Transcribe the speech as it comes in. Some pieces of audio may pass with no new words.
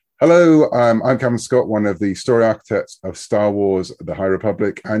Hello, I'm Cameron Scott, one of the story architects of Star Wars: The High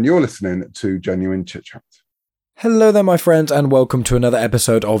Republic, and you're listening to Genuine Chit Chat. Hello there, my friends, and welcome to another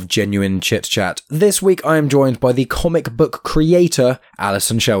episode of Genuine Chit Chat. This week I am joined by the comic book creator,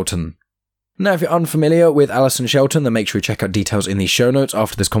 Alison Shelton. Now, if you're unfamiliar with Alison Shelton, then make sure you check out details in the show notes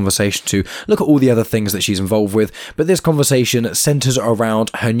after this conversation to look at all the other things that she's involved with. But this conversation centers around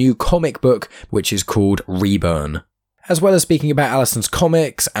her new comic book, which is called Reburn. As well as speaking about Alison's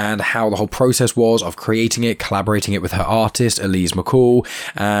comics and how the whole process was of creating it, collaborating it with her artist, Elise McCall,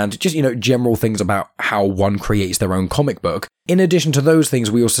 and just, general things about how one creates their own comic book. In addition to those things,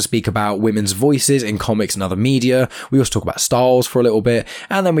 we also speak about women's voices in comics and other media. We also talk about styles for a little bit,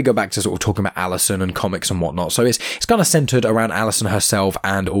 and then we go back to sort of talking about Alison and comics and whatnot. So it's kind of centered around Alison herself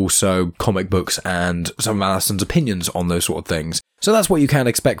and also comic books and some of Alison's opinions on those sort of things. So that's what you can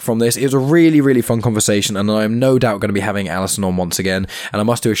expect from this. It was a really, really fun conversation, and I am no doubt going to be having Alison on once again. And I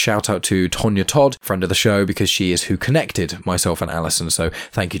must do a shout out to Tonya Todd, friend of the show, because she is who connected myself and Alison. So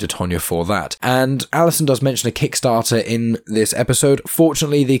thank you to Tonya for that. And Alison does mention a Kickstarter in this episode.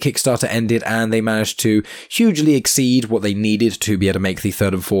 Fortunately, the Kickstarter ended and they managed to hugely exceed what they needed to be able to make the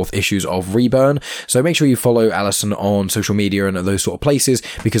third and fourth issues of Reburn. So make sure you follow Alison on social media and those sort of places,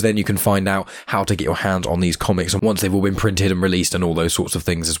 because then you can find out how to get your hands on these comics and once they've all been printed and released and all those sorts of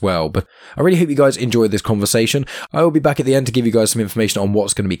things as well. But I really hope you guys enjoyed this conversation. I will be back at the end to give you guys some information on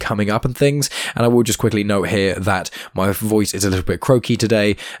what's going to be coming up and things. And I will just quickly note here that my voice is a little bit croaky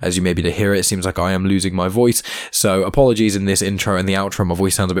today. As you may be able to hear it seems like I am losing my voice. So apologies in this intro and the outro. My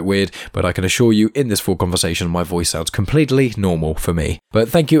voice sounds a bit weird, but I can assure you in this full conversation, my voice sounds completely normal for me. But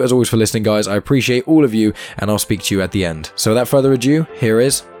thank you as always for listening, guys. I appreciate all of you, and I'll speak to you at the end. So without further ado, here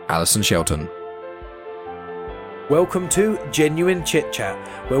is Alison Shelton. Welcome to Genuine Chit Chat,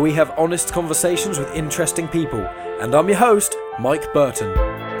 where we have honest conversations with interesting people. And I'm your host, Mike Burton.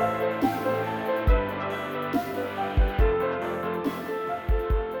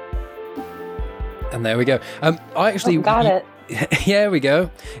 And there we go. I actually got it. Yeah, we go.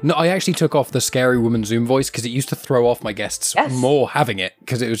 No, I actually took off the scary woman Zoom voice because it used to throw off my guests more having it,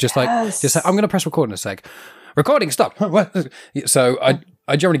 because it was just I'm going to press record in a sec. Recording, stop. So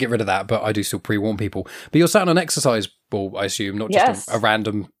I generally get rid of that, but I do still pre-warn people. But you're sat on an exercise ball, I assume, not just a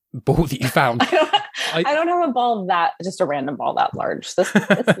random ball that you found. I don't have a ball just a random ball that large.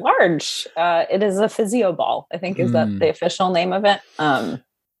 It's large. It is a physio ball, I think is that the official name of it.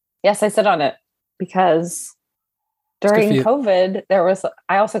 Yes, I sit on it because during COVID,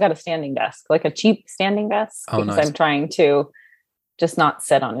 I also got a standing desk, like a cheap standing desk, because nice. I'm trying to just not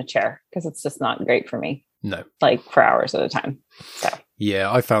sit on a chair because it's just not great for me. No. Like for hours at a time. So.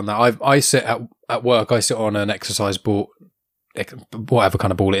 Yeah, I found that. I sit at work, I sit on an exercise ball, whatever kind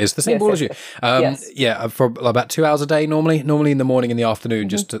of ball it is, the same ball as you. Yeah, for about 2 hours a day normally in the morning and the afternoon,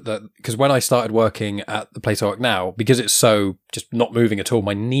 just because when I started working at the place I work now, because it's so just not moving at all,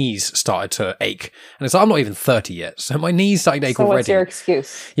 my knees started to ache. And it's like, I'm not even 30 yet, so my knees starting to ache already. So what's your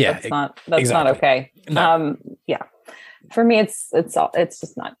excuse? Yeah. That's not okay. No. Yeah. For me, it's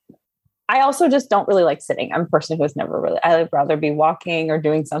just not. I also just don't really like sitting. I'm a person who has never really, I'd rather be walking or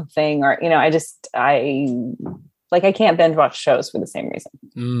doing something, or, I can't binge watch shows for the same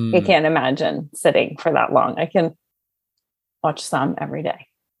reason. I can't imagine sitting for that long. I can watch some every day,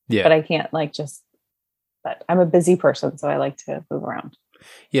 but I can't but I'm a busy person, so I like to move around.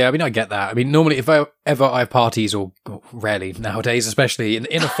 Yeah, I mean, I get that. I mean, normally if I have parties, or rarely nowadays, especially in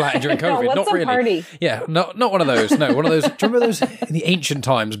a flat during COVID, What's not a really. Party? Yeah, not one of those. No, one of those. Do you remember those in the ancient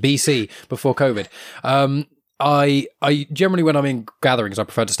times, BC, before COVID? I generally, when I'm in gatherings, I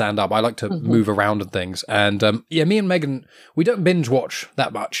prefer to stand up. I like to move around and things. And me and Megan, we don't binge watch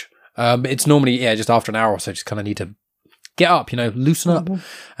that much. It's normally just after an hour or so, just kind of need to get up, loosen up,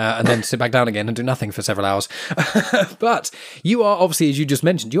 and then sit back down again and do nothing for several hours. But you are obviously, as you just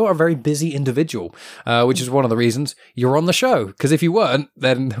mentioned, you are a very busy individual, which is one of the reasons you're on the show. Because if you weren't,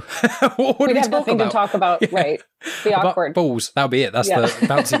 then what would we'd we have nothing to talk about, right? Be awkward. Balls, that would be it. That's the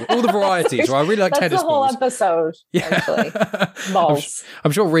bouncy, all the varieties. Well, I really like tennis balls. That's the whole episode, actually. Balls.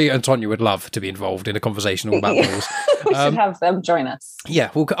 I'm sure Rhea and Tonya would love to be involved in a conversation all about balls. We should have them join us. Yeah,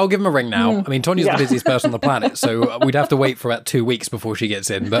 well, I'll give them a ring now. I mean, Tonya's the busiest person on the planet, so we'd have to wait for about 2 weeks before she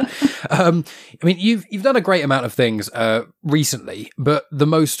gets in. But I mean, you've done a great amount of things recently, but the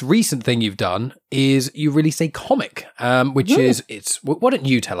most recent thing you've done is you released a comic, which is why don't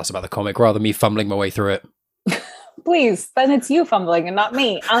you tell us about the comic rather than me fumbling my way through it? Please, then it's you fumbling and not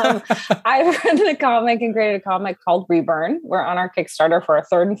me. I've written a comic and created a comic called Reburn. We're on our Kickstarter for our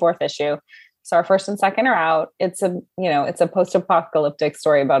third and fourth issue. So our first and second are out. It's a post-apocalyptic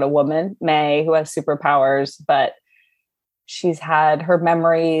story about a woman, May, who has superpowers, but she's had her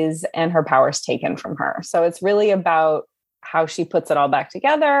memories and her powers taken from her. So it's really about how she puts it all back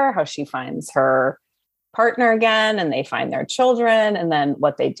together, how she finds her partner again, and they find their children, and then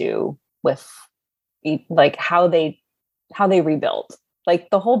what they do with like how they rebuild. Like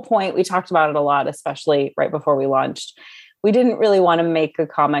the whole point, we talked about it a lot, especially right before we launched. We didn't really want to make a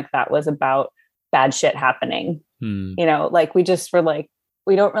comic that was about bad shit happening. You know, like we just were like,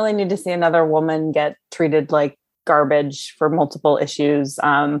 we don't really need to see another woman get treated like garbage for multiple issues.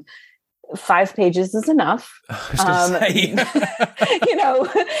 5 pages is enough. You know,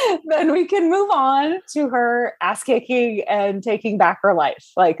 then we can move on to her ass kicking and taking back her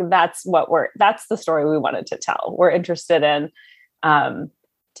life. Like that's the story we wanted to tell. We're interested in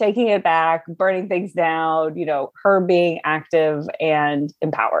taking it back, burning things down, you know, her being active and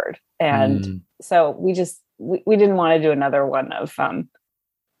empowered. And so we didn't want to do another one of,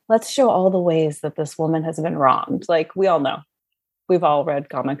 let's show all the ways that this woman has been wronged. Like we all know. We've all read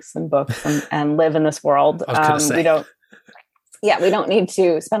comics and books and live in this world. We don't need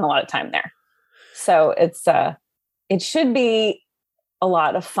to spend a lot of time there. So it should be a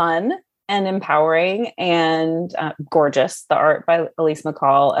lot of fun and empowering and gorgeous. The art by Elise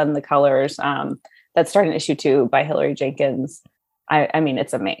McCall and the colors that start in issue 2 by Hilary Jenkins. I mean,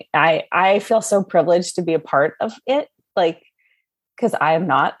 it's amazing. I feel so privileged to be a part of it, like, because I am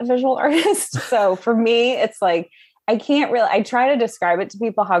not a visual artist. So for me, it's like, I try to describe it to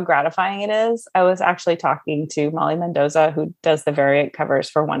people how gratifying it is. I was actually talking to Molly Mendoza, who does the variant covers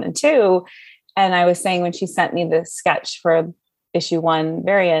for 1 and 2. And I was saying when she sent me the sketch for issue 1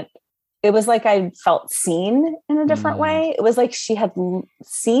 variant, it was like I felt seen in a different way. It was like she had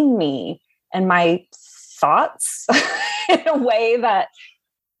seen me and my thoughts in a way that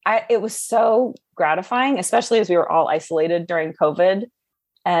it was so gratifying, especially as we were all isolated during COVID.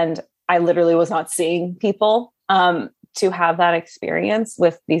 And I literally was not seeing people. To have that experience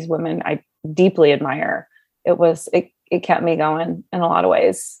with these women I deeply admire. It kept me going in a lot of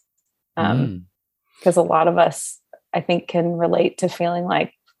ways. Because a lot of us, I think, can relate to feeling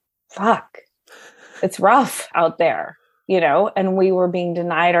like, fuck, it's rough out there, you know, and we were being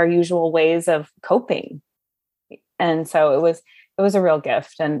denied our usual ways of coping. And so it was a real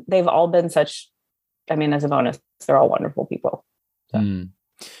gift, and they've all been as a bonus, they're all wonderful people. So.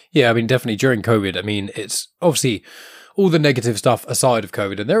 Yeah, I mean, definitely during COVID, I mean, it's obviously all the negative stuff aside of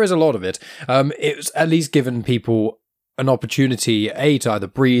COVID, and there is a lot of it. It's at least given people an opportunity, to either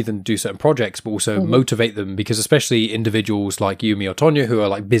breathe and do certain projects, but also motivate them, because especially individuals like you, me, or Tonya, who are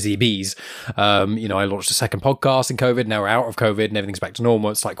like busy bees. You know, I launched a second podcast in COVID. Now we're out of COVID and everything's back to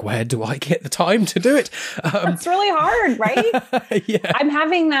normal. It's like, where do I get the time to do it? It's really hard, right? Yeah. I'm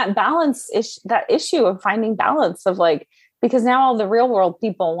having that that issue of finding balance of like, because now all the real world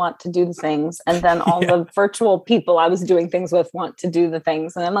people want to do the things, and then all the virtual people I was doing things with want to do the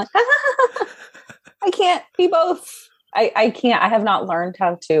things. And I'm like, I can't be both. I can't. I have not learned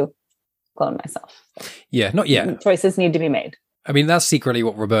how to clone myself. So yeah, not yet. Choices need to be made. I mean, that's secretly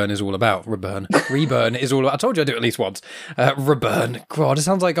what Reburn is all about. Reburn is all about. I told you I'd do it at least once. Reburn. God, it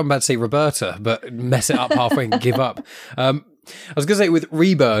sounds like I'm about to say Roberta, but mess it up halfway and give up. I was going to say with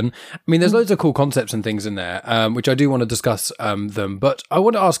Reburn, I mean, there's loads of cool concepts and things in there, which I do want to discuss them. But I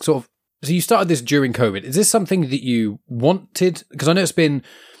want to ask so you started this during COVID. Is this something that you wanted? Because I know it's been,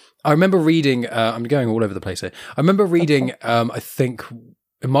 I remember reading, I'm going all over the place here. I remember reading, I think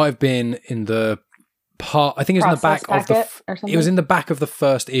it might have been in the part, I think it was in the back of it was in the back of the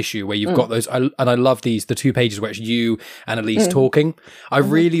first issue where you've got those, and I love the 2 pages where it's you and Elise talking. I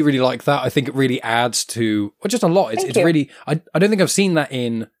really, really like that. I think it really adds to, well, just a lot. It's really, I don't think I've seen that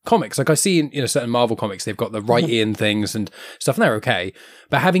in comics. Like I see in certain Marvel comics, they've got the write-in things and stuff, and they're okay.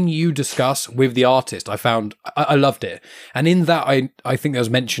 But having you discuss with the artist, I found, I loved it. And in that, I think there was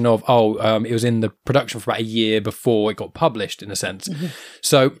mention of, it was in the production for about a year before it got published, in a sense.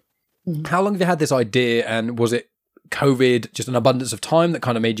 So, how long have you had this idea, and was it COVID, just an abundance of time that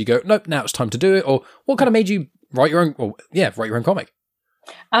kind of made you go, nope, now it's time to do it? Or what kind of made you write your own comic?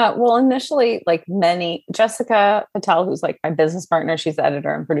 Well, initially, like Jessica Patel, who's like my business partner, she's the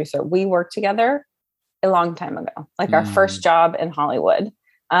editor and producer. We worked together a long time ago, like our first job in Hollywood.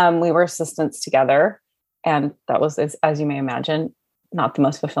 We were assistants together, and that was, as you may imagine, not the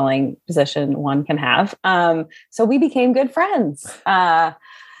most fulfilling position one can have. So we became good friends.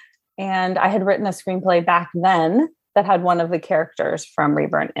 And I had written a screenplay back then that had one of the characters from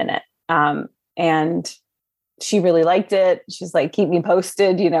Reburn in it. And she really liked it. She's like, keep me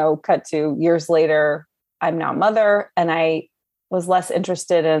posted, cut to years later, I'm now mother. And I was less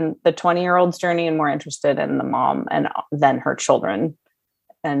interested in the 20-year-old's journey and more interested in the mom and then her children.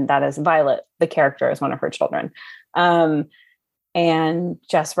 And that is Violet. The character is one of her children. And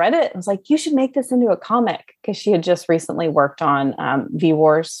Jess read it and was like, you should make this into a comic, because she had just recently worked on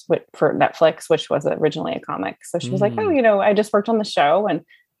V-Wars for Netflix, which was originally a comic. So she was like, oh, I just worked on the show and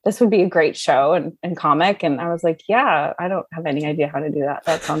this would be a great show and comic. And I was like, yeah, I don't have any idea how to do that.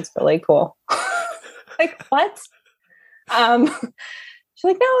 That sounds really cool. Like, what? She's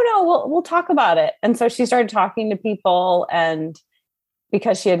like, no, we'll talk about it. And so she started talking to people, and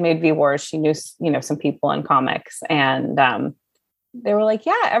because she had made V-Wars, she knew, some people in comics, and they were like,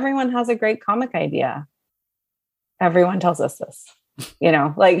 yeah, everyone has a great comic idea. Everyone tells us this,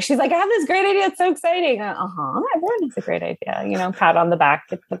 like, she's like, I have this great idea. It's so exciting. Everyone has a great idea, pat on the back,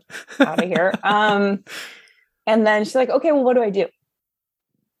 get out of here. And then she's like, okay, well, what do I do?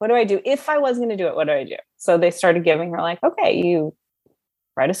 What do I do? If I was going to do it, what do I do? So they started giving her like, okay, you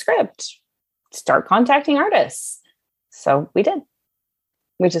write a script, start contacting artists. So we did.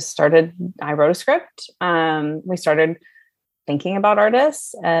 We just started, I wrote a script. We started thinking about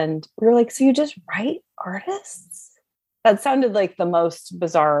artists, and we were like, so you just write artists? That sounded like the most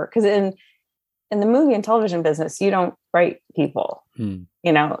bizarre, because in the movie and television business, you don't write people.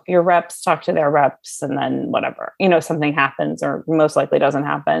 Your reps talk to their reps, and then whatever, something happens or most likely doesn't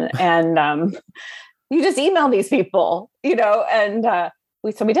happen. And you just email these people, and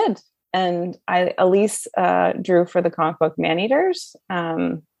we did. And Elise drew for the comic book Maneaters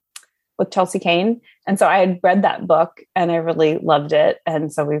with Chelsea Kane. And so I had read that book and I really loved it.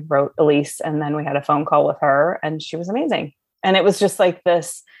 And so we wrote Elise, and then we had a phone call with her, and she was amazing. And it was just like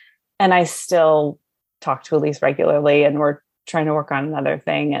this. And I still talk to Elise regularly, and we're trying to work on another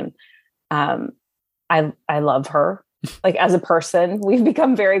thing. And I love her. Like, as a person, we've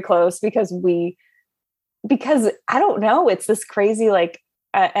become very close because I don't know, it's this crazy, like,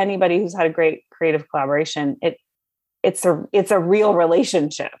 anybody who's had a great creative collaboration, it's a real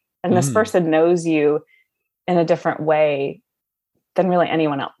relationship. And this person knows you in a different way than really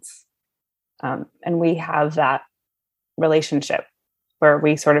anyone else. And we have that relationship where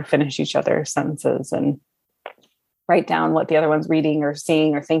we sort of finish each other's sentences and write down what the other one's reading or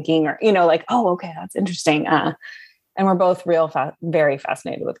seeing or thinking, or, like, oh, okay, that's interesting. And we're both very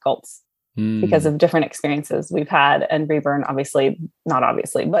fascinated with cults because of different experiences we've had. And Reburn, not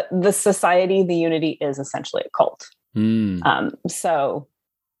obviously, but the society, the Unity, is essentially a cult. So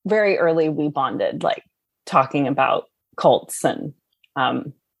very early we bonded, like, talking about cults. And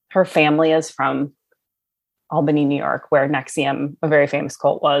her family is from Albany, New York, where NXIVM, a very famous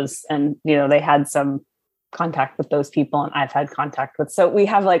cult, was. And, they had some contact with those people, and I've had contact with. So we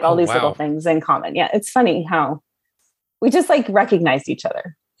have like all these little things in common. Yeah. It's funny how we just like recognized each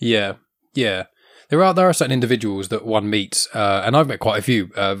other. Yeah. Yeah. There are certain individuals that one meets, and I've met quite a few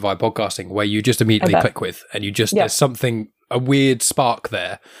via podcasting, where you just immediately click with, and you just, there's something, a weird spark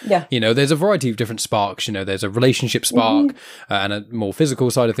there. Yeah. There's a variety of different sparks. There's a relationship spark and a more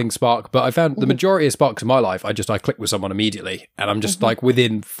physical side of things spark. But I found the majority of sparks in my life, I click with someone immediately. And I'm just like,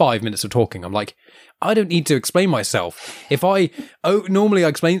 within 5 minutes of talking, I'm like, I don't need to explain myself. If normally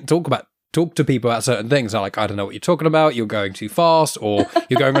I talk to people about certain things. I'm like, I don't know what you're talking about. You're going too fast, or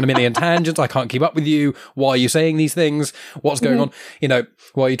you're going on a million tangents. I can't keep up with you. Why are you saying these things? What's going on?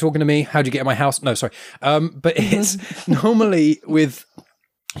 Why are you talking to me? How'd you get in my house? No, sorry. But it's normally with,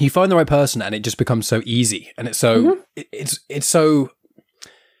 you find the right person and it just becomes so easy. And it's so, it's so,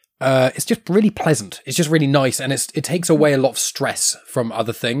 it's just really pleasant. It's just really nice. And it takes away a lot of stress from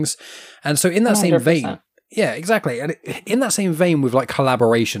other things. And so in that 100%. Same vein, yeah, exactly. And in that same vein with like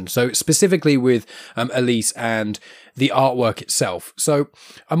collaboration, so specifically with Elise and the artwork itself. So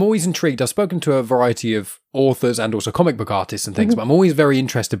I'm always intrigued. I've spoken to a variety of authors and also comic book artists and things, but I'm always very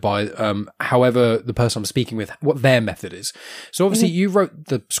interested by however the person I'm speaking with, what their method is. So obviously you wrote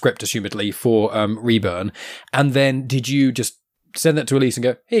the script, assumedly, for Reburn, and then did you just send that to Elise and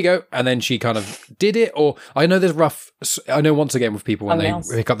go, here you go, and then she kind of did it? Or I know once again with people when they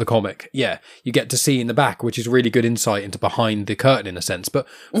pick up the comic, you get to see in the back, which is really good insight into behind the curtain in a sense. But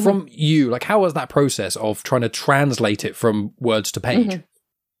from you, like, how was that process of trying to translate it from words to page?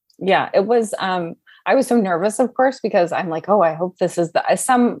 Yeah, it was, I was so nervous, of course, because I'm like, oh, I hope this is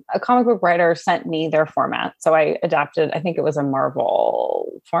a comic book writer sent me their format. So I adapted, I think it was a Marvel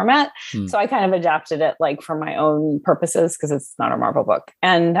format. So I kind of adapted it like for my own purposes, because it's not a Marvel book,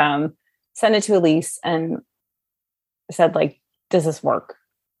 and sent it to Elise and said, like, does this work?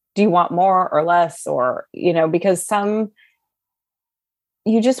 Do you want more or less? Or, because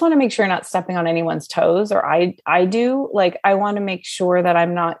you just want to make sure you're not stepping on anyone's toes, or I do, like, I want to make sure that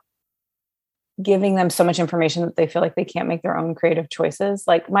I'm not giving them so much information that they feel like they can't make their own creative choices.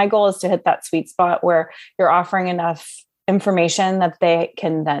 Like, my goal is to hit that sweet spot where you're offering enough information that they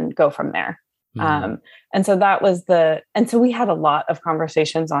can then go from there. And so that was and so we had a lot of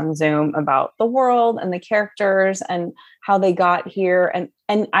conversations on Zoom about the world and the characters and how they got here.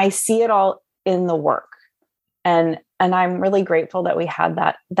 And I see it all in the work. And I'm really grateful that we had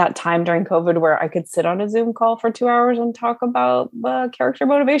that time during COVID where I could sit on a Zoom call for 2 hours and talk about character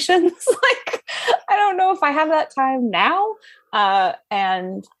motivations. Like, I don't know if I have that time now.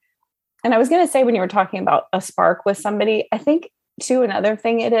 And I was going to say, when you were talking about a spark with somebody, I think too, another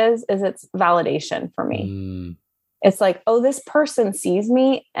thing it's validation for me. It's like, oh, this person sees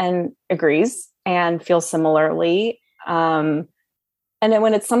me and agrees and feels similarly. And then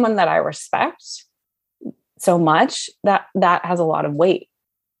when it's someone that I respect so much, that has a lot of weight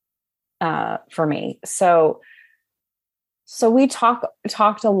for me. So we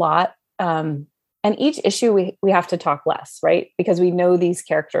talked a lot. And each issue we have to talk less, right? Because we know these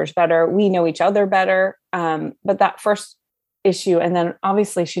characters better. We know each other better. But that first issue, and then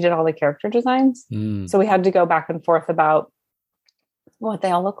obviously she did all the character designs. So we had to go back and forth about what they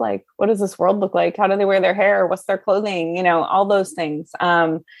all look like. What does this world look like? How do they wear their hair? What's their clothing? All those things.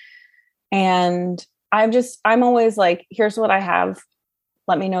 And I'm always like, here's what I have.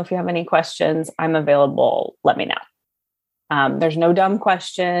 Let me know if you have any questions. I'm available. Let me know. There's no dumb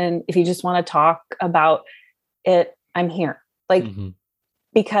question. If you just want to talk about it, I'm here. Like,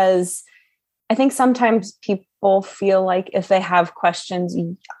 because I think sometimes people feel like if they have questions,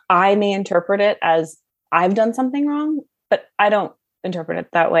 I may interpret it as I've done something wrong, but I don't interpret it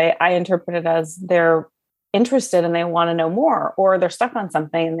that way. I interpret it as they're interested and they want to know more, or they're stuck on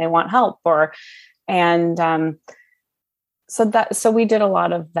something and they want help, so we did a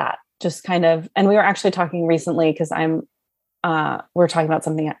lot of that, just kind of, and we were actually talking recently because we're talking about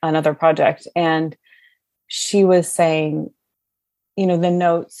another project, and she was saying, the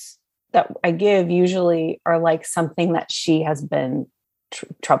notes that I give usually are like something that she has been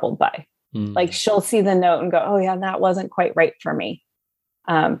troubled by. Like, she'll see the note and go, oh yeah, that wasn't quite right for me.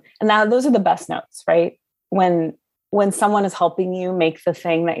 And now those are the best notes, right? When someone is helping you make the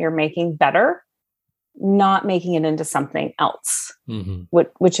thing that you're making better, not making it into something else,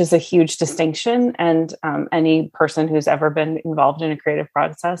 which is a huge distinction. And any person who's ever been involved in a creative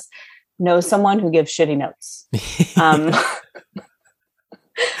process knows someone who gives shitty notes.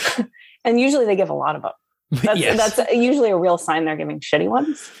 And usually they give a lot of them. That's usually a real sign they're giving shitty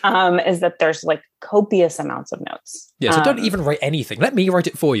ones, is that there's like copious amounts of notes. Yeah, so don't even write anything. Let me write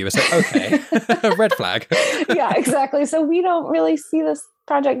it for you. It's like, okay, red flag. Yeah, exactly. So we don't really see this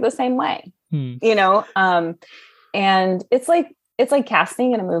project the same way, and it's like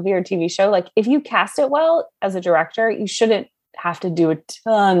casting in a movie or TV show. Like, if you cast it well as a director, you shouldn't have to do a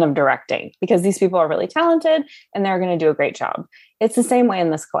ton of directing, because these people are really talented and they're going to do a great job. It's the same way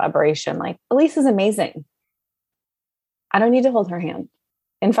in this collaboration. Like, Elise is amazing. I don't need to hold her hand.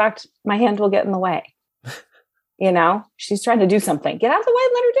 In fact, my hand will get in the way. She's trying to do something. Get out of the way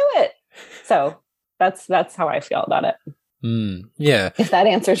and let her do it. So that's how I feel about it. Yeah. If that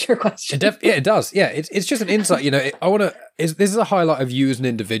answers your question. It does. Yeah. It's just an insight, this is a highlight of you as an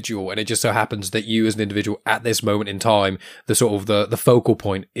individual. And it just so happens that you as an individual at this moment in time, the sort of the focal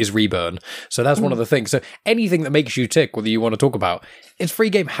point is Reburn. So that's one of the things. So anything that makes you tick, whether you want to talk about, it's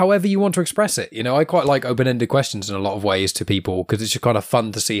free game, however you want to express it. I quite like open-ended questions in a lot of ways to people, because it's just kind of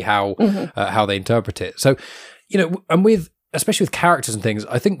fun to see how they interpret it. So, and especially with characters and things,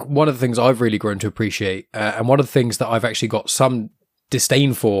 I think one of the things I've really grown to appreciate, and one of the things that I've actually got some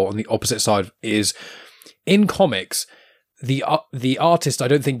disdain for on the opposite side, is in comics, the artists I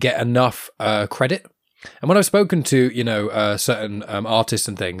don't think get enough credit. And when I've spoken to, certain artists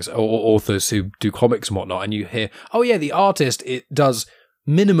and things, or authors who do comics and whatnot, and you hear, oh yeah, the artist, it does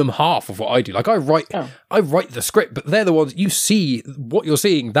minimum half of what I do. Like, I write the script, but they're the ones you see. What you're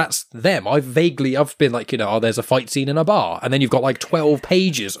seeing, that's them. I've been like, there's a fight scene in a bar, and then you've got like 12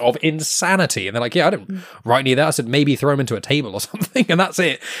 pages of insanity, and they're like, yeah, I didn't write any of that. I said maybe throw them into a table or something, and that's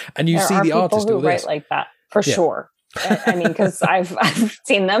it. And there see the artist do this. Write like that for sure. I mean, because I've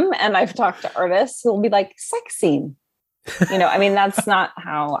seen them, and I've talked to artists who will be like, sex scene. That's not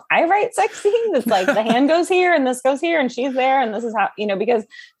how I write sex scenes. It's like the hand goes here and this goes here and she's there and this is how, because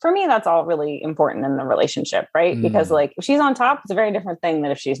for me, that's all really important in the relationship, right? Because like, if she's on top, it's a very different thing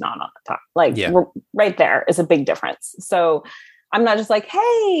than if she's not on the top. Like, right there is a big difference. So I'm not just like,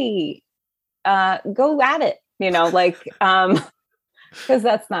 hey, go at it, because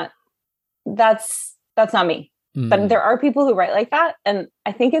that's not me. But there are people who write like that. And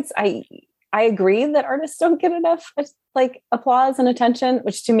I think I agree that artists don't get enough like applause and attention,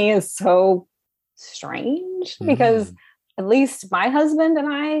 which to me is so strange, because at least my husband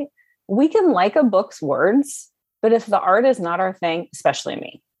and we can like a book's words, but if the art is not our thing, especially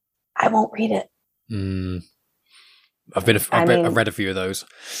me, I won't read it. I've read a few of those.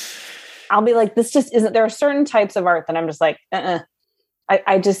 I'll be like, this just isn't. There are certain types of art that I'm just like,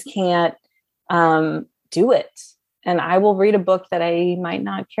 I just can't do it. And I will read a book that I might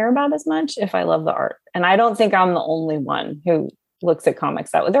not care about as much if I love the art. And I don't think I'm the only one who looks at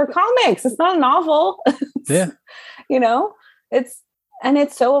comics that way. They're comics. It's not a novel. Yeah. You know, it's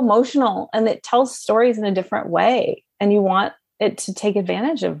so emotional and it tells stories in a different way. And you want it to take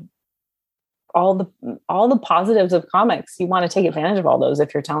advantage of all the positives of comics. You want to take advantage of all those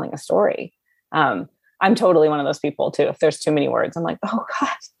if you're telling a story. I'm totally one of those people too. If there's too many words, I'm like, oh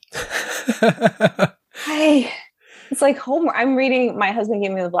God. It's like homework. I'm reading, my husband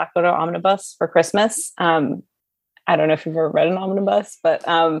gave me the Black Widow omnibus for Christmas. I don't know if you've ever read an omnibus, but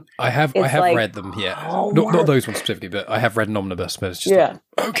I have like, read them. Yeah, not those ones specifically, but I have read an omnibus. But it's just like,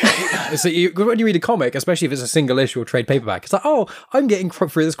 okay. So when you read a comic, especially if it's a single issue or trade paperback, it's like, oh, I'm getting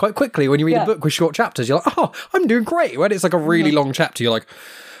through this quite quickly. When you read a book with short chapters, you're like, oh, I'm doing great. When it's like a really long chapter, you're like,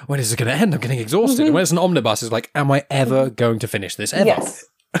 when is it going to end? I'm getting exhausted. And when it's an omnibus, it's like, am I ever going to finish this ever? Yes.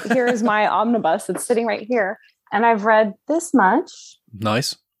 Here's my omnibus. It's sitting right here, and I've read this much.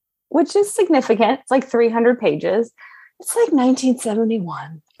 Nice. Which is significant. It's like 300 pages. It's like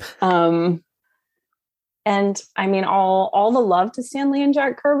 1971. And I mean, all the love to Stan Lee and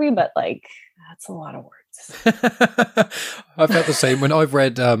Jack Kirby, but like, that's a lot of words. I've felt the same when I've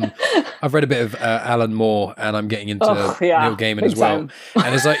read a bit of Alan Moore, and I'm getting into Neil Gaiman as well.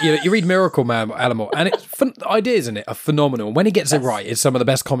 And it's like, you read Miracle Man by Alan Moore, and the ideas in it are phenomenal. When he gets it right, it's some of the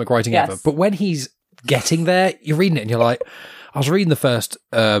best comic writing ever. But when he's getting there, you're reading it and you're like, I was reading the first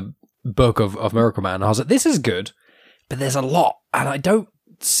book of Miracle Man, and I was like, this is good, but there's a lot, and I don't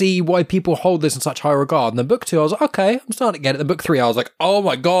see why people hold this in such high regard. And then book 2, I was like, okay, I'm starting to get it. Then book 3, I was like, oh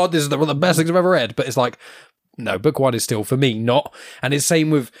my God, this is one of the best things I've ever read. But it's like, no, book 1 is still, for me, not. And it's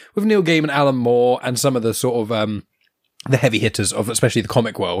same with Neil Gaiman, Alan Moore, and some of the sort of the heavy hitters of especially the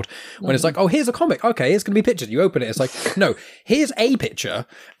comic world, when it's like, oh, here's a comic, okay, it's going to be pictures. You open it, it's like, no, here's a picture,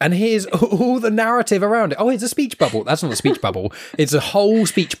 and here's all the narrative around it. Oh, it's a speech bubble. That's not a speech bubble. It's a whole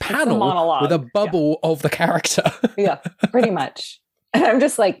speech panel with a bubble of the character. Yeah, pretty much. And I'm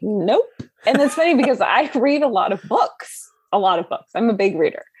just like, nope. And it's funny because I read a lot of books. I'm a big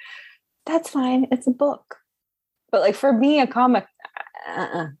reader. That's fine. It's a book. But like for me, a comic,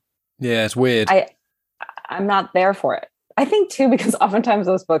 yeah, it's weird. I'm not there for it. I think too, because oftentimes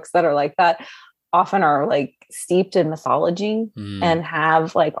those books that are like that often are like steeped in mythology and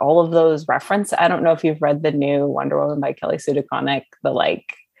have like all of those references. I don't know if you've read the new Wonder Woman by Kelly Sue DeConnick, the like,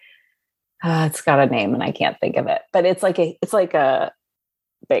 it's got a name and I can't think of it, but it's like a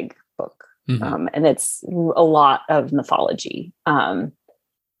big book. And it's a lot of mythology. And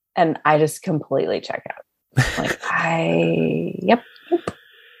I just completely check out. Like yep.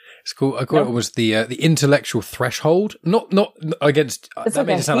 It's cool. I call it was the intellectual threshold. Not against. It's that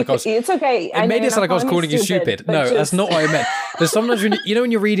okay. made it sound like I was. It's okay. It made it sound like I was calling you stupid. No, that's not what I meant. There's sometimes when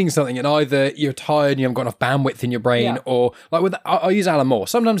you're reading something and either you're tired and you haven't got enough bandwidth in your brain, or like I'll use Alan Moore.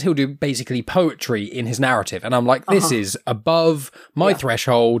 Sometimes he'll do basically poetry in his narrative, and I'm like, this is above my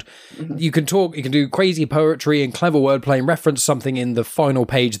threshold. You can do crazy poetry and clever wordplay and reference something in the final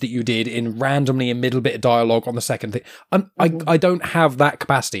page that you did in randomly a middle bit of dialogue on the second thing. I don't have that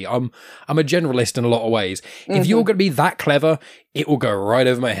capacity. I'm a generalist in a lot of ways. If you're going to be that clever, it will go right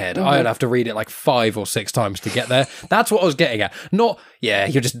over my head. I'd have to read it like 5 or 6 times to get there. That's what I was getting at. Not, you're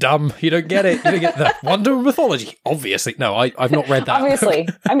just dumb. You don't get it. You don't get the Wonder Woman mythology. Obviously. No, I've not read that. Obviously.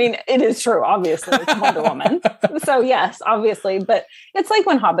 I mean, it is true. Obviously. It's Wonder Woman. So yes, obviously. But it's like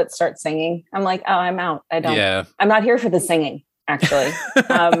when hobbits start singing. I'm like, oh, I'm out. I'm not here for the singing, actually.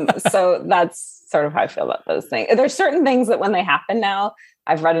 So that's sort of how I feel about those things. There's certain things that when they happen now,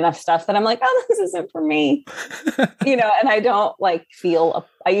 I've read enough stuff that I'm like, oh, this isn't for me, and I don't like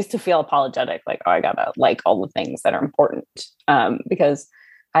I used to feel apologetic. Like, oh, I gotta like all the things that are important. Because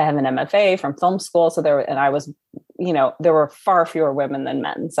I have an MFA from film school. So there were far fewer women than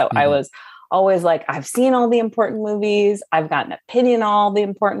men. So I was always like, I've seen all the important movies. I've got an opinion on all the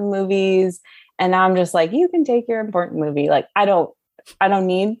important movies. And now I'm just like, you can take your important movie. Like, I don't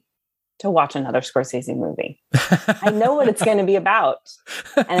need to watch another Scorsese movie. I know what it's going to be about.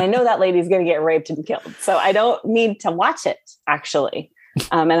 And I know that lady's going to get raped and killed. So I don't need to watch it, actually.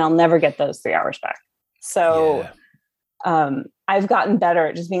 And I'll never get those 3 hours back. So I've gotten better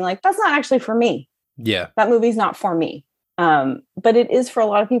at just being like, that's not actually for me. Yeah. That movie's not for me. But it is for a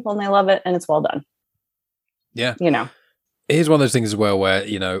lot of people and they love it and it's well done. Yeah. Here's one of those things as well where,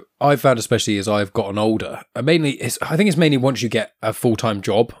 I've found, especially as I've gotten older, I think it's mainly once you get a full-time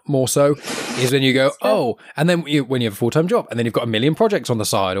job more so, is when you go, and then when you have a full-time job and then you've got a million projects on the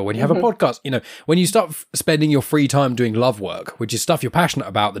side, or when you have a podcast, when you start spending your free time doing love work, which is stuff you're passionate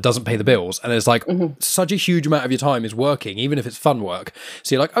about that doesn't pay the bills, and it's like such a huge amount of your time is working, even if it's fun work.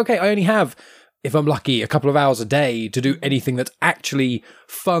 So you're like, okay, I only have, if I'm lucky, a couple of hours a day to do anything that's actually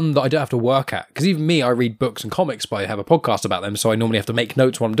fun that I don't have to work at. Because even me, I read books and comics, but I have a podcast about them, so I normally have to make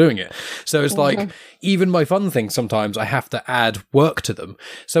notes while I'm doing it. So it's like, even my fun things, sometimes I have to add work to them.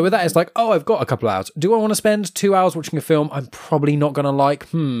 So with that, it's like, I've got a couple of hours. Do I want to spend 2 hours watching a film I'm probably not going to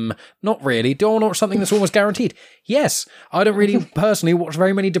like? Not really. Do I want to watch something that's almost guaranteed? Yes. I don't really personally watch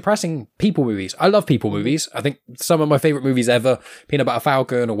very many depressing people movies. I love people movies. I think some of my favourite movies ever, Peanut Butter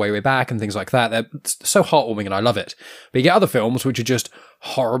Falcon or Way, Way Back and things like that, they're so heartwarming and I love it. But you get other films which are just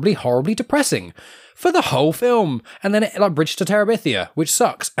horribly, horribly depressing for the whole film. And then like Bridge to Terabithia, which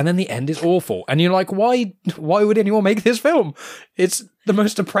sucks. And then the end is awful. And you're like, why would anyone make this film? It's the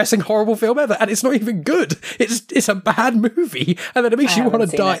most depressing, horrible film ever. And it's not even good. It's a bad movie. And then it makes you want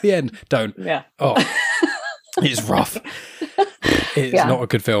to die at the end. Don't. Yeah. Oh, it's rough. It's not a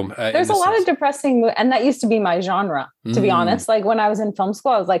good film. There's a lot of depressing, and that used to be my genre, to be honest. Like when I was in film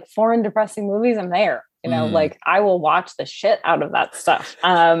school, I was like, foreign depressing movies, I'm there. Like I will watch the shit out of that stuff.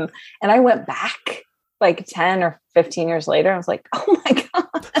 And I went back like 10 or 15 years later. I was like, oh my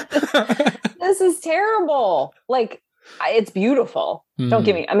God, this is terrible. Like it's beautiful. Don't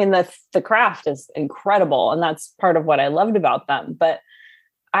get me. I mean, the craft is incredible. And that's part of what I loved about them. But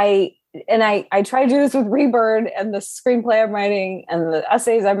I try to do this with Rebird and the screenplay I'm writing and the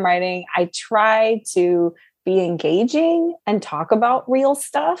essays I'm writing. I try to be engaging and talk about real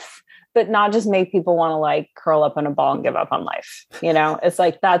stuff, but not just make people want to like curl up in a ball and give up on life. It's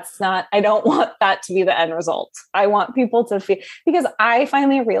like, I don't want that to be the end result. I want people to feel, because I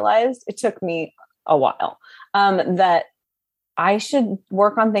finally realized, it took me a while, that I should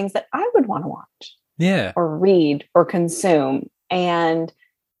work on things that I would want to watch. Yeah. Or read or consume. And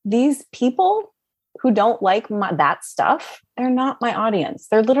these people who don't like that stuff, they're not my audience.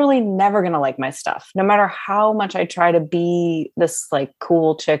 They're literally never going to like my stuff, no matter how much I try to be this like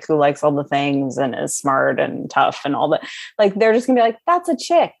cool chick who likes all the things and is smart and tough and all that. Like, they're just gonna be like, that's a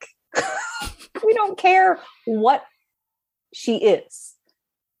chick. We don't care what she is.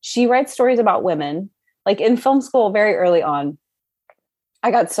 She writes stories about women. Like in film school, very early on,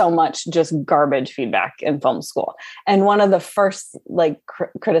 I got so much just garbage feedback in film school. And one of the first like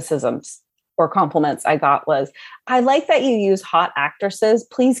criticisms or compliments I got was, I like that you use hot actresses.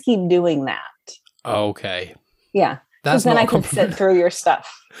 Please keep doing that. Okay. Yeah. Because then I can sit through your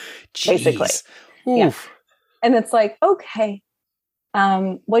stuff. Jeez. Basically. Oof. Yeah. And it's like, okay.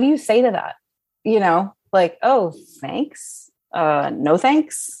 What do you say to that? Like, oh, thanks. No,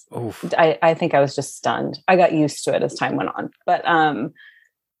 thanks. I think I was just stunned. I got used to it as time went on. But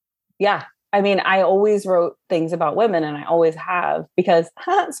yeah, I mean, I always wrote things about women, and I always have, because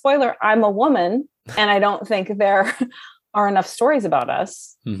spoiler, I'm a woman, and I don't think there are enough stories about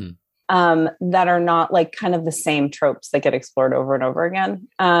us that are not like kind of the same tropes that get explored over and over again.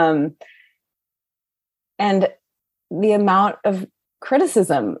 And the amount of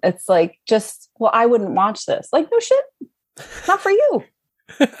criticism, it's like, just, well, I wouldn't watch this. Like, no shit, not for you.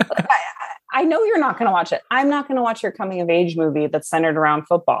 I know you're not going to watch it. I'm not going to watch your coming of age movie that's centered around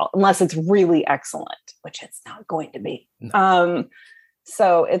football unless it's really excellent, which it's not going to be. No.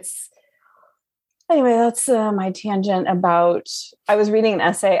 So anyway, that's my tangent about, I was reading an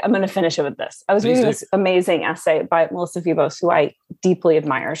essay. I'm going to finish it with this. I was reading this amazing essay by Melissa Febos, who I deeply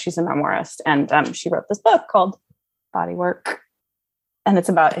admire. She's a memoirist, and she wrote this book called Bodywork. And it's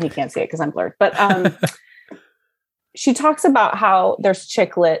about, and you can't see it because I'm blurred, but she talks about how there's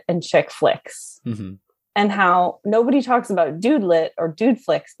chick lit and chick flicks, and how nobody talks about dude lit or dude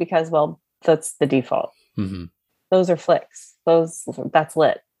flicks because, well, that's the default. Those are flicks. That's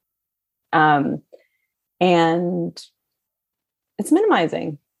lit. And it's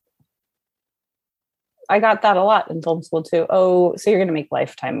minimizing. I got that a lot in film school too. Oh, so you're going to make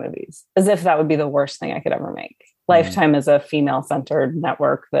Lifetime movies, as if that would be the worst thing I could ever make. Lifetime is a female-centered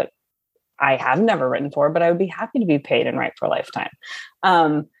network that I have never written for, but I would be happy to be paid and write for Lifetime.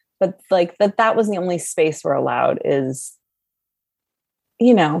 But like that was the only space we're allowed is,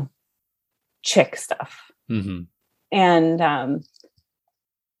 chick stuff. And I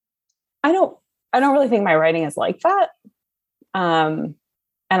don't really think my writing is like that. And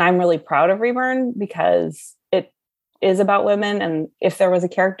I'm really proud of Reburn because it is about women. And if there was a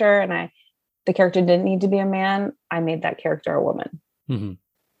character and the character didn't need to be a man, I made that character a woman.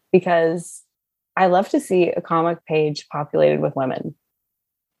 Because I love to see a comic page populated with women.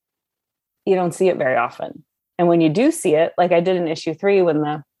 You don't see it very often. And when you do see it, like I did in issue 3, when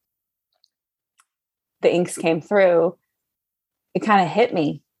the inks came through, it kind of hit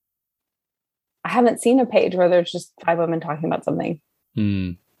me. I haven't seen a page where there's just 5 women talking about something.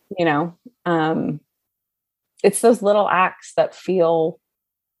 You know, it's those little acts that feel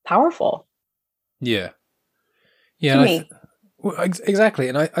powerful. Yeah. To me. Well, exactly.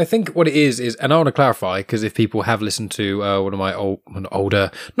 And I think what it is, and I want to clarify, because if people have listened to one of my not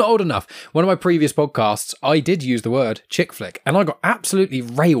old enough, one of my previous podcasts, I did use the word chick flick, and I got absolutely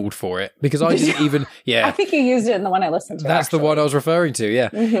railed for it because I didn't even, I think you used it in the one I listened to. That's actually the one I was referring to, yeah.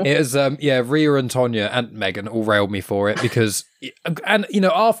 Mm-hmm. It was, Rhea and Tonya and Megan all railed me for it because, and, you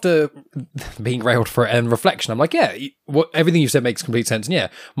know, after being railed for it and reflection, I'm like, yeah, everything you said makes complete sense. And yeah,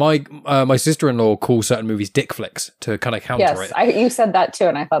 my sister-in-law calls certain movies dick flicks to kind of counter it. You said that too,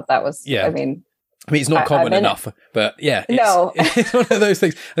 and I thought that was, I mean, it's not common enough, but yeah, it's one of those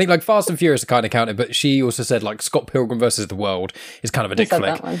things. I think like Fast and Furious are kind of counted, but she also said like Scott Pilgrim versus the World is kind of a dick flick.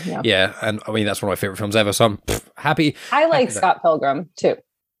 That one, yeah, and I mean, that's one of my favorite films ever, so I'm happy. I like Scott Pilgrim too,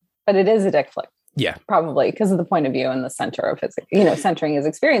 but it is a dick flick. Yeah, probably because of the point of view and the center of his, centering his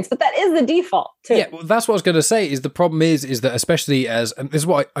experience. But that is the default too. Yeah, well, that's what I was going to say. Is the problem is that especially and this is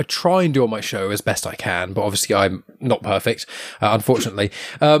what I try and do on my show as best I can, but obviously I'm not perfect, unfortunately.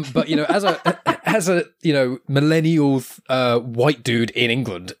 But as a millennial white dude in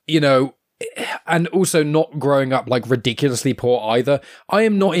England, and also not growing up like ridiculously poor either, I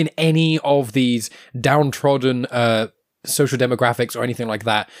am not in any of these downtrodden social demographics or anything like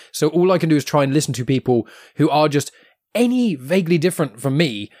that. So all I can do is try and listen to people who are just any vaguely different from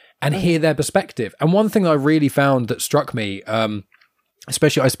me and hear their perspective. And one thing I really found that struck me,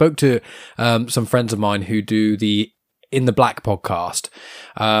 especially I spoke to some friends of mine who do the In the Black podcast,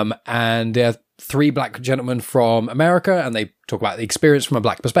 and they're 3 black gentlemen from America, and they talk about the experience from a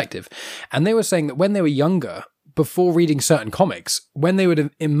black perspective. And they were saying that when they were younger, before reading certain comics, when they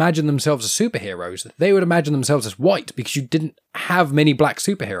would imagine themselves as superheroes, they would imagine themselves as white because you didn't have many black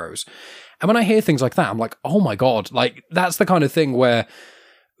superheroes. And when I hear things like that, I'm like, oh my God, like that's the kind of thing where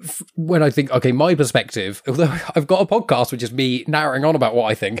when I think, okay, my perspective, although I've got a podcast, which is me narrowing on about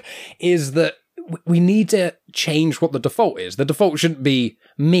what I think, is that we need to change what the default is. The default shouldn't be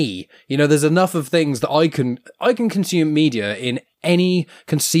me. There's enough of things that I can consume media in any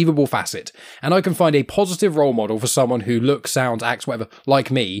conceivable facet, and I can find a positive role model for someone who looks, sounds, acts, whatever, like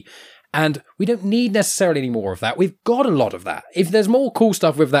me. And we don't need necessarily any more of that. We've got a lot of that. If there's more cool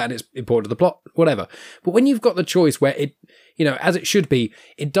stuff with that and it's important to the plot, whatever. But when you've got the choice where it, as it should be,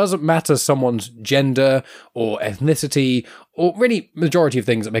 it doesn't matter someone's gender or ethnicity or really majority of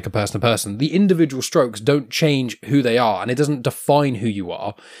things that make a person a person. The individual strokes don't change who they are and it doesn't define who you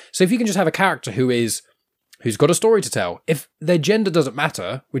are. So if you can just have a character who's got a story to tell, if their gender doesn't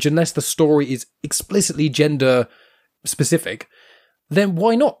matter, which unless the story is explicitly gender specific, then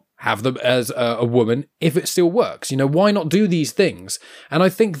why not have them as a woman if it still works? Why not do these things? And I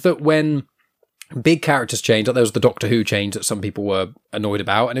think that when big characters change, like there was the Doctor Who change that some people were annoyed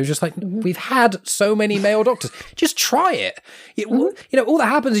about, and it was just like, we've had so many male doctors, just try it. All that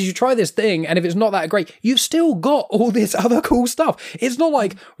happens is you try this thing, and if it's not that great, you've still got all this other cool stuff. It's not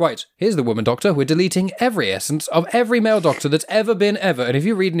like, right, here's the woman doctor, we're deleting every essence of every male doctor that's ever been ever, and if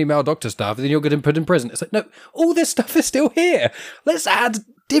you read any male doctor stuff, then you're getting put in prison. It's like, no, all this stuff is still here. Let's add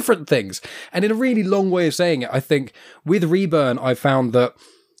different things. And in a really long way of saying it, I think with Reburn, I found that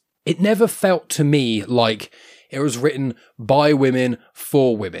it never felt to me like it was written by women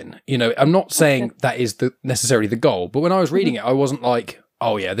for women. I'm not saying that is necessarily the goal, but when I was reading it, I wasn't like,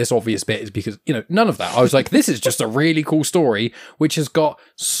 oh yeah, this obvious bit is because, none of that. I was like, this is just a really cool story, which has got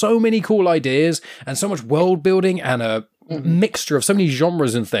so many cool ideas and so much world building and a mixture of so many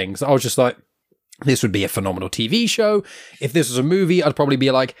genres and things. I was just like, this would be a phenomenal TV show. If this was a movie, I'd probably be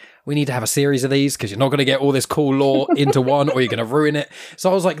like, we need to have a series of these because you're not going to get all this cool lore into one or you're going to ruin it.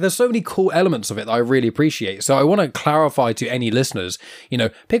 So I was like, there's so many cool elements of it that I really appreciate. So I want to clarify to any listeners,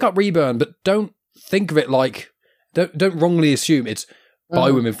 pick up Reburn, but don't think of it like, don't wrongly assume it's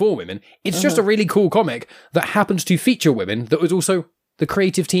by women for women. It's just a really cool comic that happens to feature women that was also, the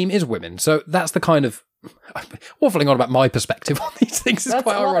creative team is women. So that's the kind of waffling on about my perspective on these things is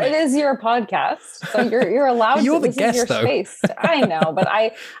quite ironic. It is your podcast, so you're allowed. You're to. the This guest, is your though. Space. I know, but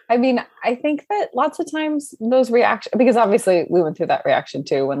I mean, I think that lots of times those reactions, because obviously we went through that reaction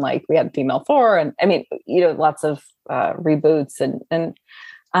too when like we had Female Thor, and I mean, lots of reboots and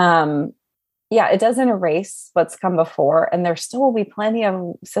yeah, it doesn't erase what's come before, and there still will be plenty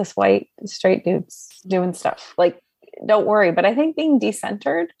of cis white straight dudes doing stuff. Like, don't worry, but I think being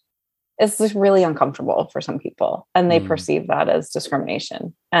decentered it's just really uncomfortable for some people, and they perceive that as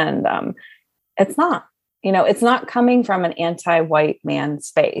discrimination. And it's not, it's not coming from an anti-white man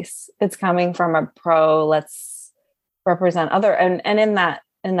space. It's coming from a pro, let's represent other. And in that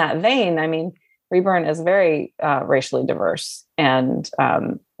vein, I mean, Reborn is very racially diverse, and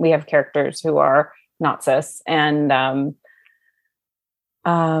we have characters who are not cis, and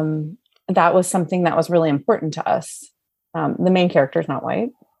that was something that was really important to us. The main character is not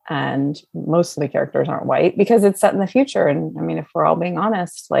white, and most of the characters aren't white because it's set in the future. And I mean, if we're all being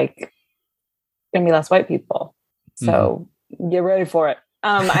honest, like, gonna be less white people, so get ready for it.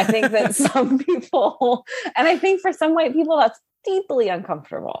 I think that some people, and I think for some white people, that's deeply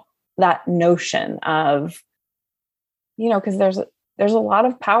uncomfortable. That notion of, because there's a lot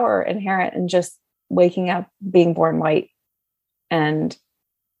of power inherent in just waking up, being born white. And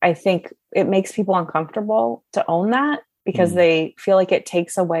I think it makes people uncomfortable to own that because they feel like it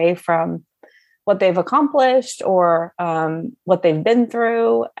takes away from what they've accomplished or what they've been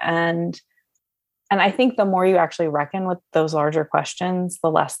through. And I think the more you actually reckon with those larger questions,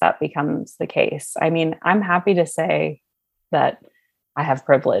 the less that becomes the case. I mean, I'm happy to say that I have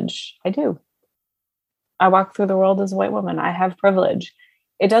privilege. I do. I walk through the world as a white woman. I have privilege.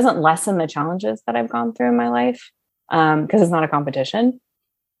 It doesn't lessen the challenges that I've gone through in my life because it's not a competition.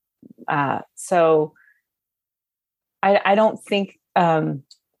 So I don't think the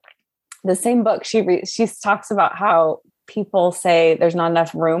same book, she talks about how people say there's not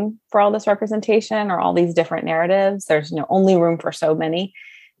enough room for all this representation or all these different narratives. There's only room for so many.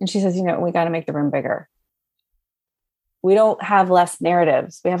 And she says, we got to make the room bigger. We don't have less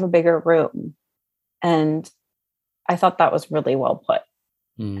narratives. We have a bigger room. And I thought that was really well put.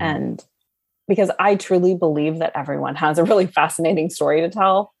 And because I truly believe that everyone has a really fascinating story to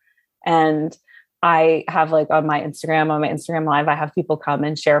tell. And I have on my Instagram Live, I have people come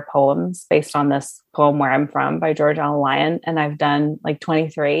and share poems based on this poem Where I'm From by George Allen Lyon. And I've done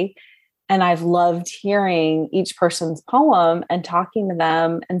 23. And I've loved hearing each person's poem and talking to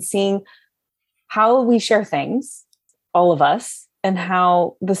them and seeing how we share things, all of us, and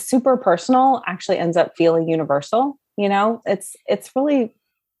how the super personal actually ends up feeling universal. It's really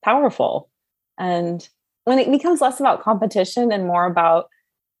powerful. And when it becomes less about competition and more about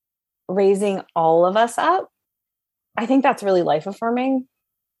raising all of us up, I think that's really life affirming.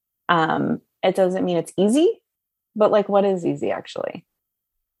 It doesn't mean it's easy, but what is easy actually?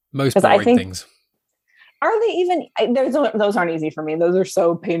 Most boring things. Are they even? Those aren't easy for me. Those are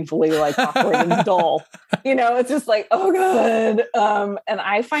so painfully awkward and dull. It's just oh god. And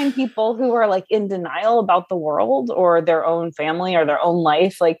I find people who are in denial about the world or their own family or their own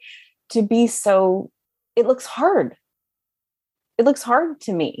life, to be so. It looks hard. It looks hard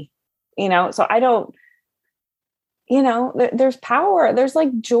to me. So I don't. There's power. There's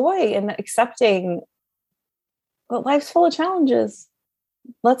joy in accepting. But life's full of challenges.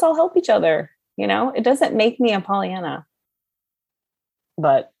 Let's all help each other. It doesn't make me a Pollyanna,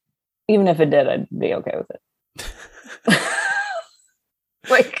 but even if it did, I'd be okay with it.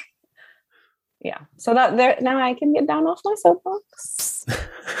 Yeah. So that there, now I can get down off my soapbox.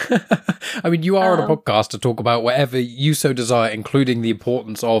 I mean, you are on a podcast to talk about whatever you so desire, including the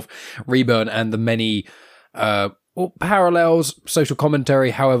importance of Reborn and the many parallels, social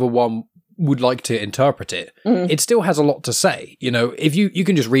commentary, however one would like to interpret it. It still has a lot to say. If you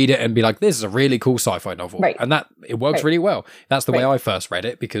can just read it and be like, this is a really cool sci-fi novel. Right. And that it works really well. That's the way I first read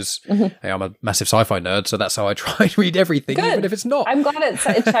it because I'm a massive sci-fi nerd. So that's how I try to read everything, even if it's not. I'm glad it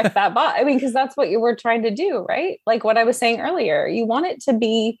checked that box. I mean, because that's what you were trying to do, right? Like what I was saying earlier, you want it to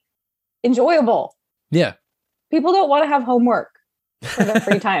be enjoyable. Yeah. People don't want to have homework for their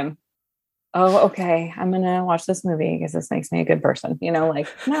free time. Oh, okay, I'm going to watch this movie because this makes me a good person. No,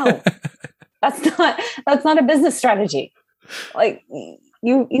 that's not a business strategy.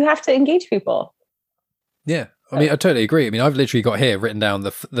 You have to engage people. Yeah. I mean, I totally agree. I mean, I've literally got here written down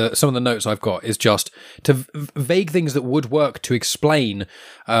the some of the notes I've got is just to vague things that would work to explain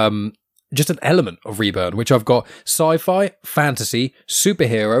just an element of Reborn, which I've got sci-fi, fantasy,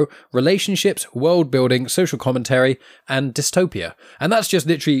 superhero, relationships, world building, social commentary, and dystopia. And that's just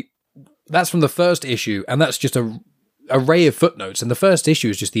literally, that's from the first issue, and that's just a array of footnotes. And the first issue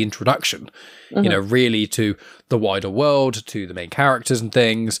is just the introduction, really to the wider world, to the main characters and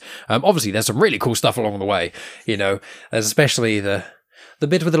things. Obviously, there's some really cool stuff along the way. There's especially the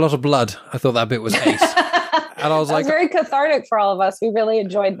bit with a lot of blood. I thought that bit was ace. And I was like, very cathartic for all of us. We really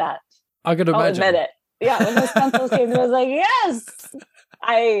enjoyed that. I could imagine. I'll admit it. Yeah, when those pencils came, I was like, yes.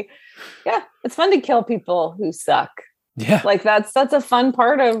 It's fun to kill people who suck. Yeah. That's a fun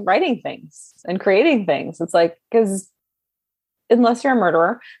part of writing things and creating things. It's because unless you're a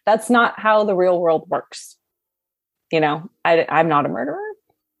murderer. That's not how the real world works. I'm not a murderer.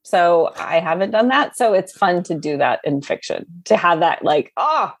 So I haven't done that. So it's fun to do that in fiction, to have that like,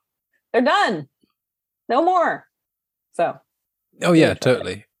 they're done. No more. So. Oh yeah,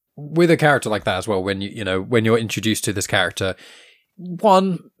 totally. With a character like that as well, when when you're introduced to this character,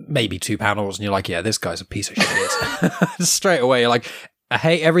 1, maybe 2 panels, and you're like, yeah, this guy's a piece of shit. Straight away, you're like, I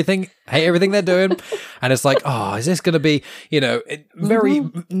hate everything they're doing. And it's like, is this going to be, very,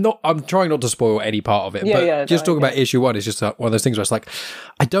 not, I'm trying not to spoil any part of it, but just talking about issue 1 is just one of those things where it's like,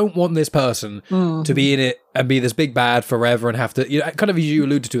 I don't want this person to be in it and be this big bad forever and have to, kind of as you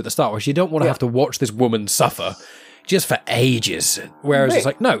alluded to at the start, where you don't want to have to watch this woman suffer just for ages. Whereas it's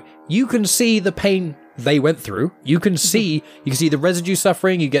like, no, you can see the pain they went through. You can see the residue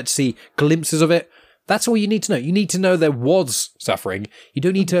suffering. You get to see glimpses of it. That's all you need to know. You need to know there was suffering. You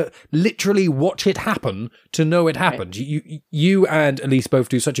don't need to literally watch it happen to know it happened. Right. You and Elise both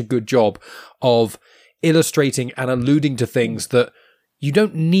do such a good job of illustrating and alluding to things that you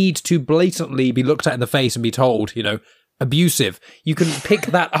don't need to blatantly be looked at in the face and be told, abusive. You can pick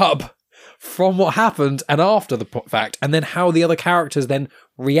that up from what happened and after the fact, and then how the other characters then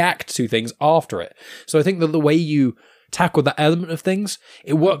react to things after it. So I think that the way you tackle that element of things,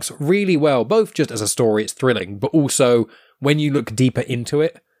 it works really well, both just as a story, it's thrilling, but also when you look deeper into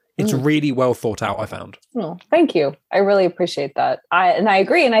it, it's really well thought out, I found. Oh, thank you. I really appreciate that. I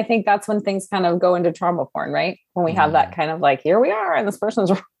agree. And I think that's when things kind of go into trauma porn, right? When we have that kind of like, here we are, and this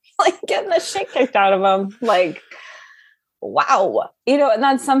person's like getting the shit kicked out of them. Like, wow. And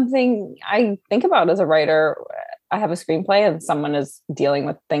that's something I think about as a writer. I have a screenplay and someone is dealing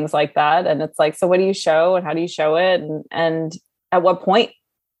with things like that. And it's like, so what do you show and how do you show it? And at what point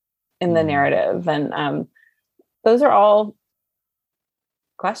in the narrative? And those are all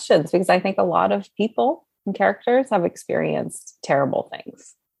questions, because I think a lot of people and characters have experienced terrible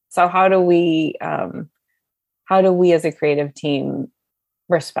things. So how do we as a creative team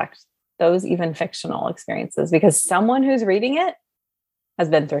respect those even fictional experiences? Because someone who's reading it has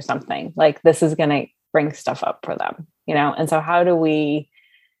been through something. Like, this is going to bring stuff up for them, And so how do we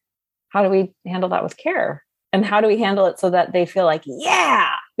handle that with care? And how do we handle it so that they feel like, yeah,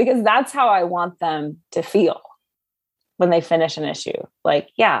 because that's how I want them to feel when they finish an issue. Like,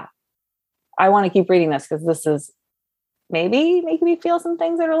 yeah, I want to keep reading this because this is maybe making me feel some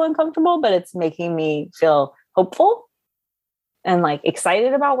things that are a little uncomfortable, but it's making me feel hopeful and like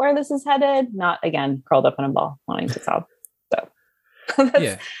excited about where this is headed. Not, again, curled up in a ball wanting to sob. So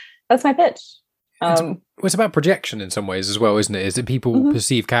that's my pitch. It's about projection in some ways as well, isn't it? Is that people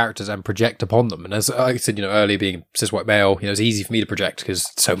perceive characters and project upon them. And as I said, earlier, being cis white male, it's easy for me to project because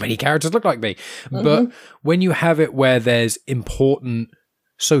so many characters look like me. But when you have it where there's important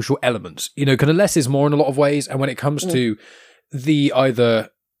social elements, kind of less is more in a lot of ways. And when it comes to either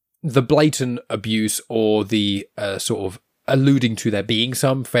the blatant abuse or the sort of alluding to there being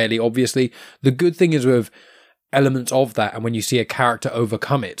some fairly obviously, the good thing is with elements of that, and when you see a character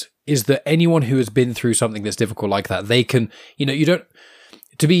overcome it, is that anyone who has been through something that's difficult like that, they can, you don't,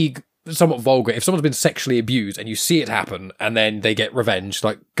 to be somewhat vulgar, if someone's been sexually abused and you see it happen and then they get revenge,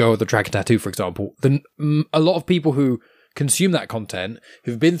 like Girl with the Dragon Tattoo, for example, then a lot of people who consume that content,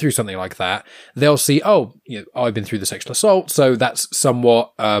 who've been through something like that, they'll see, I've been through the sexual assault, so that's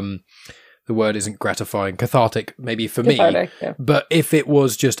somewhat, the word isn't gratifying, cathartic maybe for me. Yeah. But if it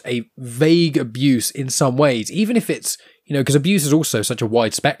was just a vague abuse in some ways, even if it's, because abuse is also such a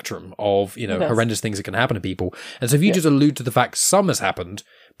wide spectrum of, horrendous things that can happen to people. And so if you just allude to the fact some has happened,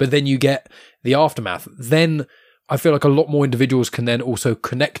 but then you get the aftermath, then I feel like a lot more individuals can then also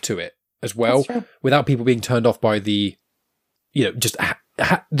connect to it as well, without people being turned off by the, just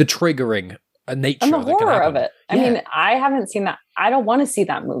the triggering nature and the horror of it. I mean, I haven't seen that. I don't want to see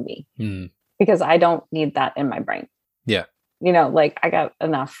that movie because I don't need that in my brain. Yeah. Like I got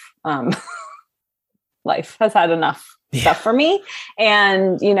enough, life has had enough stuff for me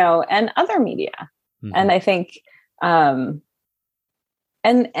and, and other media. And I think, and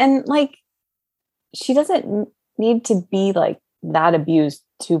like, she doesn't need to be like that abused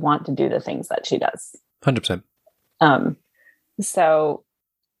to want to do the things that she does. 100%. So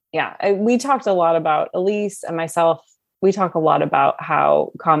yeah, we talked a lot about, Elise and myself, we talk a lot about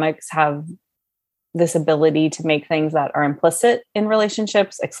how comics have this ability to make things that are implicit in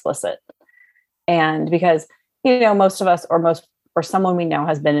relationships explicit. And because, most of us or someone we know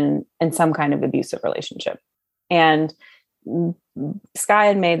has been in some kind of abusive relationship. And Sky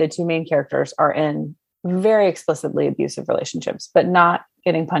and May, the two main characters, are in very explicitly abusive relationships, but not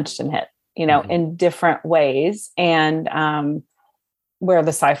getting punched and hit, in different ways. And, where the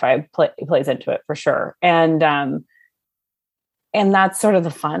sci-fi plays into it for sure. And And that's sort of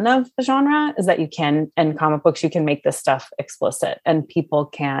the fun of the genre, is that you can, in comic books, you can make this stuff explicit and people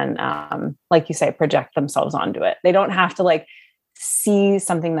can, like you say, project themselves onto it. They don't have to like see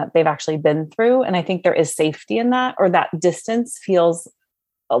something that they've actually been through. And I think there is safety in that, or that distance feels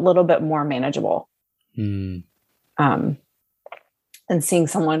a little bit more manageable. And seeing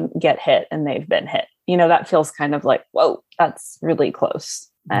someone get hit and they've been hit, you know, that feels kind of like, whoa, that's really close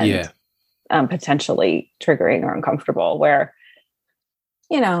and potentially triggering or uncomfortable, where,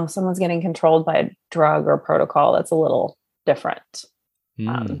 you know, someone's getting controlled by a drug or protocol, that's a little different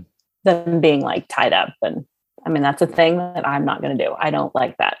than being like tied up. And I mean, that's a thing that I'm not going to do. I don't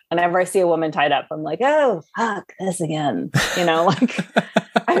like that. Whenever I see a woman tied up, I'm like, oh, fuck this again. You know, like,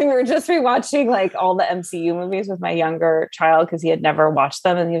 I mean, we were just rewatching like all the MCU movies with my younger child because he had never watched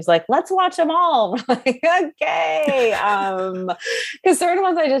them. And he was like, let's watch them all. We're like, okay. Because certain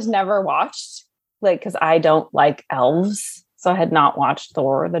ones I just never watched, like, because I don't like elves. So I had not watched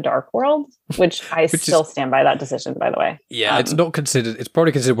Thor: The Dark World, which I still stand by that decision, by the way. Yeah, it's not considered. It's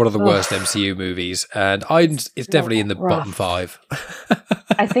probably considered one of the worst MCU movies, and it's definitely in the bottom 5.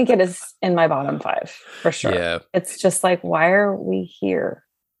 I think it is in my bottom 5 for sure. Yeah, it's just like, why are we here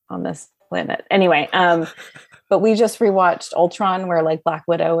on this planet anyway? But we just rewatched Ultron, where like Black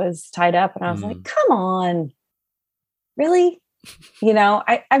Widow is tied up, and I was like, come on, really? You know,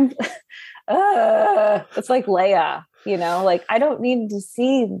 I'm. It's like Leia. You know, like, I don't need to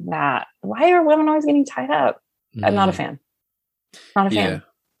see that. Why are women always getting tied up? I'm not a fan. Not a fan.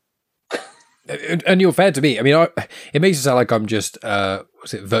 And you're fair to me. I mean, it makes it sound like I'm just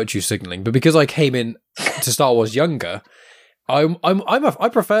virtue signaling, but because I came in to Star Wars younger, I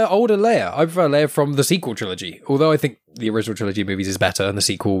prefer older Leia. I prefer Leia from the sequel trilogy. Although I think the original trilogy movies is better and the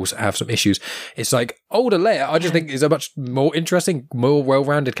sequels have some issues. It's like older Leia, I just think is a much more interesting, more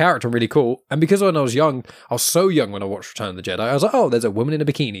well-rounded character and really cool. And because when I was young, I was so young when I watched Return of the Jedi, I was like, oh, there's a woman in a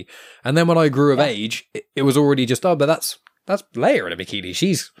bikini. And then when I grew of age, it was already just, oh, but that's Leia in a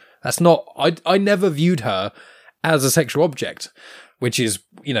bikini. That's not, I never viewed her as a sexual object. Which is,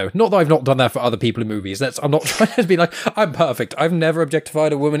 you know, not that I've not done that for other people in movies. I'm not trying to be like, I'm perfect. I've never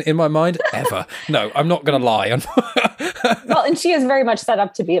objectified a woman in my mind, ever. No, I'm not going to lie. Well, and she is very much set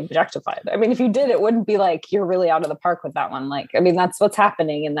up to be objectified. I mean, if you did, it wouldn't be like, you're really out of the park with that one. Like, I mean, that's what's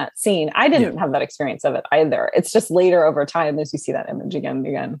happening in that scene. I didn't have that experience of it either. It's just later over time, as you see that image again and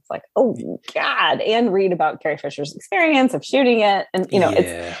again, it's like, oh, God. And read about Carrie Fisher's experience of shooting it. And, you know,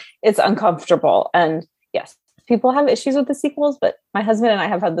 it's uncomfortable. And yes, people have issues with the sequels, but my husband and I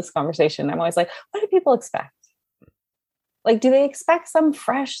have had this conversation. I'm always like, what do people expect? Like, do they expect some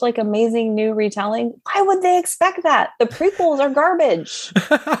fresh, like, amazing new retelling? Why would they expect that? The prequels are garbage.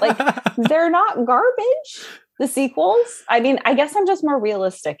 Like, they're not garbage. The sequels. I mean, I guess I'm just more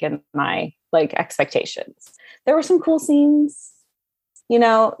realistic in my like expectations. There were some cool scenes. You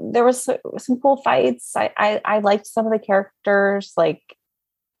know, there was some cool fights. I liked some of the characters. Like,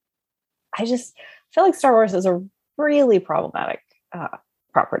 I just feel like Star Wars is a really problematic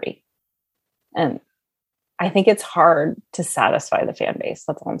property. And I think it's hard to satisfy the fan base.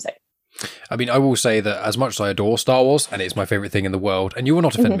 That's all I'm saying. I mean, I will say that as much as I adore Star Wars, and it's my favorite thing in the world, and you will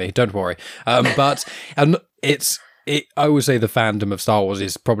not offend me, don't worry. But I will say the fandom of Star Wars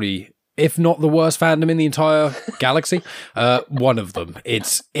is probably, if not the worst fandom in the entire galaxy, one of them.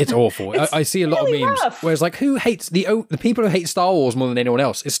 It's awful. I see a lot really of memes rough. Where it's like, who hates the people who hate Star Wars more than anyone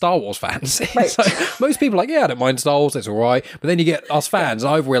else is Star Wars fans. Right. Like, most people are like, yeah, I don't mind Star Wars, it's all right. But then you get us fans,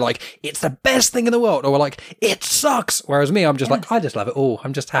 either we're like, it's the best thing in the world, or we're like, it sucks. Whereas me, I'm just like, I just love it all.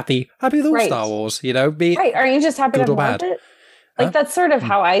 I'm just happy with all Star Wars. You know, right? Are you just happy to love it? Like that's sort of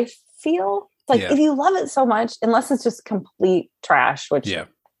how I feel. Like if you love it so much, unless it's just complete trash, which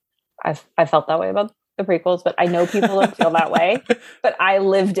I felt that way about the prequels, but I know people don't feel that way. But I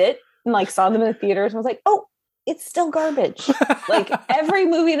lived it and like saw them in the theaters and was like, oh, it's still garbage. Like every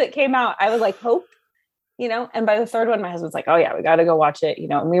movie that came out, I was like, hope, you know. And by the third one, my husband's like, oh yeah, we got to go watch it, you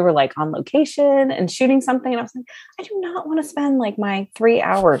know. And we were like on location and shooting something, and I was like, I do not want to spend like my 3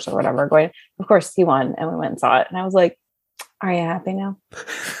 hours or whatever going. Of course, he won, and we went and saw it, and I was like, are you happy now?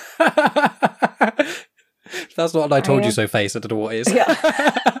 That's not an I told you so face. I don't know what it is. Yeah.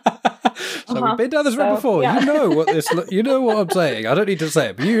 So we've been down this road before. Yeah. You know what I'm saying. I don't need to say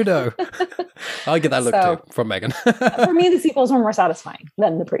it, but you know. I get that look too from Megan. For me, the sequels were more satisfying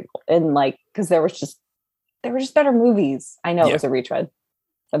than the prequel, and like because they were just better movies. I know it was a retread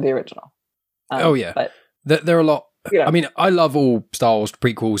of the original. But there are a lot. Yeah. I mean, I love all Star Wars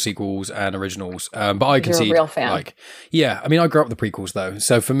prequels, sequels, and originals. But I can see, a real fan. Like, I mean, I grew up with the prequels though,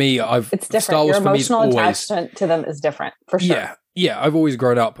 so for me, it's different. Star Wars Your emotional for me is always, attachment to them is different for sure. Yeah, Yeah, I've always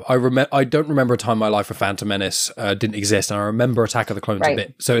grown up. I don't remember a time in my life where Phantom Menace didn't exist, and I remember Attack of the Clones a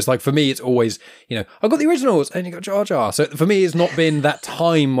bit. So it's like, for me, it's always, I've got the originals, and you got Jar Jar. So for me, it's not been that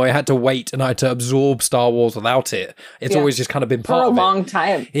time where I had to wait and I had to absorb Star Wars without it. It's always just kind of been part of it. For a long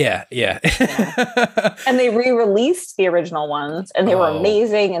time. Yeah. And they re-released the original ones, and they were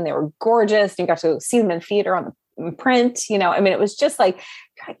amazing, and they were gorgeous. You got to see them in theater on the print. I mean, it was just like,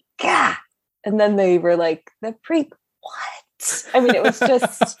 yeah. And then they were like, what? I mean, it was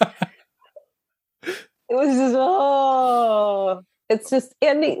just, it's just,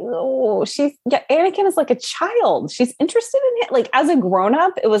 Andy, Anakin is like a child. She's interested in him. Like, as a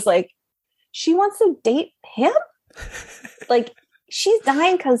grown-up, it was like, she wants to date him? Like, she's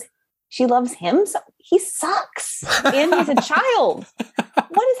dying because she loves him? So he sucks. Andy's a child.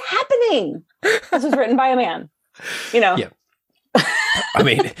 What is happening? This was written by a man, Yeah. I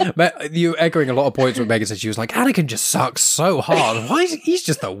mean, you're echoing a lot of points when Megan said. She was like, Anakin just sucks so hard. He's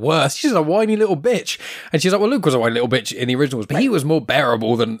just the worst. He's just a whiny little bitch. And she's like, well, Luke was a whiny little bitch in the originals, but he was more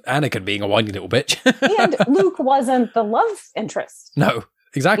bearable than Anakin being a whiny little bitch. And Luke wasn't the love interest. No,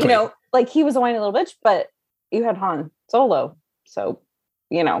 exactly. Like, he was a whiny little bitch, but you had Han Solo. So,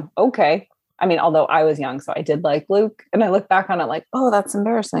 okay. I mean, although I was young, so I did like Luke. And I look back on it like, oh, that's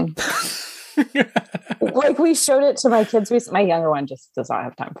embarrassing. Like, we showed it to my kids. My younger one just does not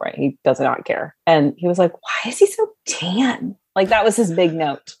have time for it. He does not care. And he was like, why is he so tan? Like, that was his big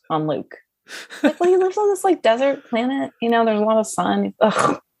note on Luke. Like, well, he lives on this like desert planet. There's a lot of sun.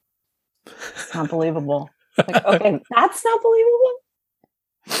 Ugh. It's not believable. Like, okay, that's not believable.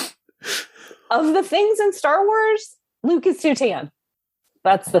 Of the things in Star Wars, Luke is too tan.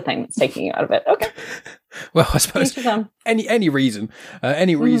 That's the thing that's taking you out of it. Okay. Well, I suppose any reason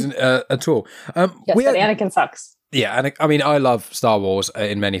at all. Yes, but Anakin sucks. Yeah, I mean, I love Star Wars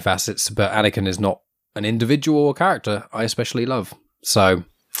in many facets, but Anakin is not an individual character I especially love. So,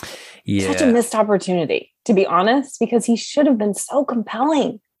 yeah. Such a missed opportunity, to be honest, because he should have been so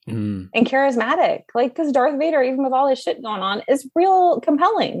compelling and charismatic. Like, because Darth Vader, even with all his shit going on, is real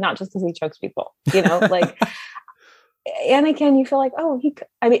compelling, not just because he chokes people, like... Anakin, you feel like,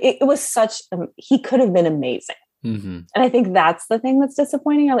 it was such, he could have been amazing. And I think that's the thing that's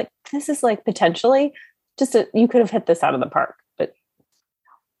disappointing. You're like, this is like potentially you could have hit this out of the park, but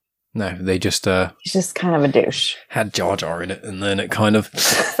no, they just, he's just kind of a douche. Had Jar Jar in it, and then it kind of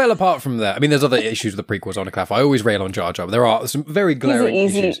fell apart from there. I mean, there's other issues with the prequels on a claff. I always rail on Jar Jar, but there are some very glaring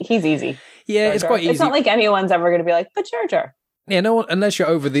issues. He's easy. Yeah, Jar Jar. It's quite easy. It's not like anyone's ever going to be like, but Jar Jar. Yeah, no one, unless you're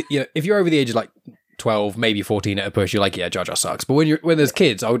over the, if you're over the age of like 12, maybe 14 at a push, you're like, yeah, Jar Jar sucks. But when there's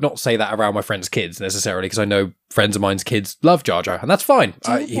kids, I would not say that around my friends' kids necessarily, because I know friends of mine's kids love Jar Jar, and that's fine.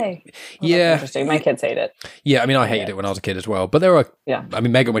 Okay. Yeah. That's interesting. My kids hate it. Yeah, I mean, I hated it when I was a kid as well. But there are, I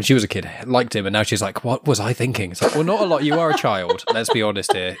mean, Megan, when she was a kid, liked him, and now she's like, what was I thinking? It's like, well, not a lot. You are a child. Let's be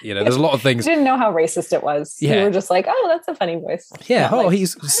honest here. There's a lot of things. You didn't know how racist it was. Yeah. You were just like, oh, that's a funny voice. Yeah. Like,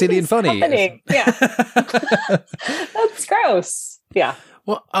 he's silly and funny. Yeah. That's gross. Yeah.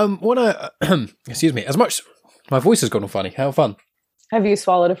 Well, excuse me, as much... My voice has gone all funny. How fun. Have you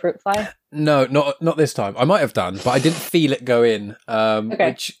swallowed a fruit fly? No, not this time. I might have done, but I didn't feel it go in.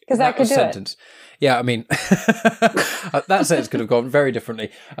 Okay, because that could do sentence. It. Yeah, I mean, that sentence could have gone very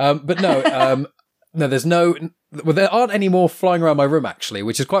differently. But no, there's no... Well, there aren't any more flying around my room, actually,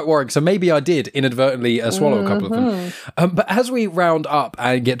 which is quite worrying. So maybe I did inadvertently swallow a couple of them. But as we round up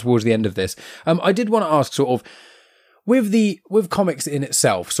and get towards the end of this, I did want to ask sort of, with comics in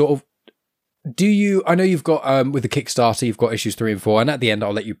itself, sort of, I know you've got, with the Kickstarter, you've got issues 3 and 4, and at the end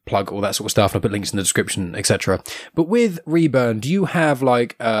I'll let you plug all that sort of stuff, and I'll put links in the description, etc. But with Reburn, do you have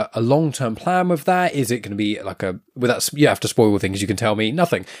like a long-term plan with that? Is it going to be like you have to spoil things, you can tell me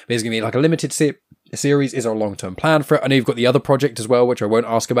nothing, but is it going to be like a limited series? Is there a long-term plan for it? I know you've got the other project as well, which I won't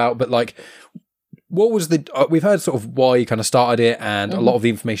ask about, but like, what was we've heard sort of why you kind of started it and a lot of the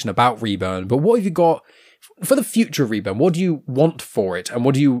information about Reburn, but what have you got for the future of Reburn? What do you want for it? And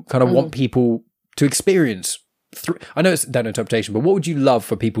what do you kind of want people to experience? I know it's down to interpretation, but what would you love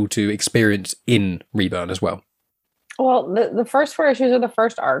for people to experience in Reburn as well? Well, the first 4 issues are the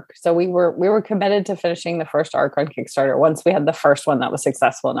first arc. So we were committed to finishing the first arc on Kickstarter once we had the first one that was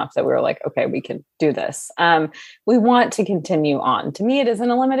successful enough that we were like, okay, we can do this. We want to continue on. To me, it isn't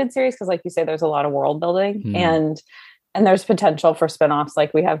a limited series because, like you say, there's a lot of world building and there's potential for spinoffs.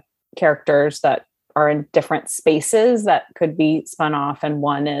 Like, we have characters that are in different spaces that could be spun off, and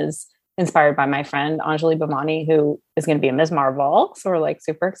one is inspired by my friend Anjali Bhamani, who is going to be in Ms. Marvel, so we're like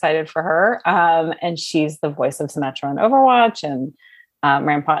super excited for her, and she's the voice of Symmetra in Overwatch and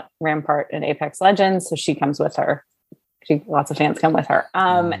Rampart in Apex Legends, so she comes with her. Lots of fans come with her,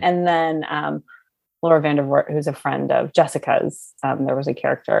 and then Laura Vandervoort, who's a friend of Jessica's. There was a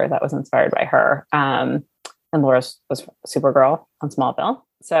character that was inspired by her. And Laura was Supergirl on Smallville.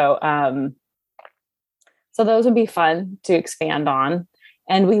 So those would be fun to expand on.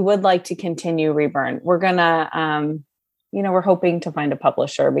 And we would like to continue Reburn. We're going to, we're hoping to find a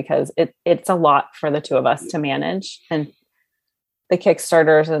publisher because it's a lot for the two of us to manage, and the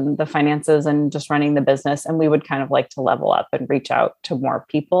Kickstarters and the finances and just running the business. And we would kind of like to level up and reach out to more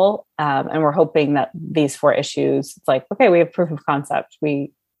people. And we're hoping that these 4 issues, it's like, okay, we have proof of concept. We've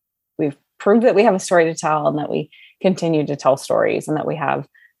proved that we have a story to tell and that we continue to tell stories and that we have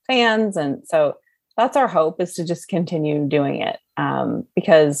fans. And so that's our hope, is to just continue doing it.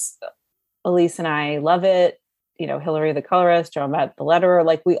 Because Elise and I love it. Hillary, the colorist, Joe Met, the letterer,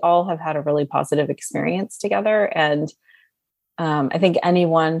 like we all have had a really positive experience together. And I think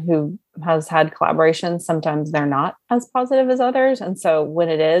anyone who has had collaborations, sometimes they're not as positive as others. And so when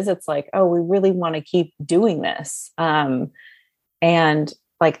it is, it's like, oh, we really want to keep doing this. And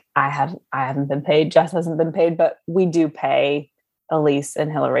like, I haven't been paid, Jess hasn't been paid, but we do pay Elise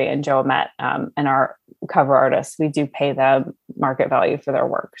and Hillary and Joe Met, and our cover artists, we do pay them market value for their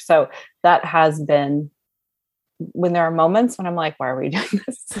work. So that has been, when there are moments when I'm like, why are we doing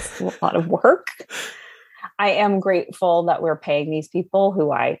this? This is a lot of work. I am grateful that we're paying these people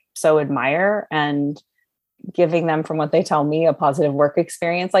who I so admire and giving them, from what they tell me, a positive work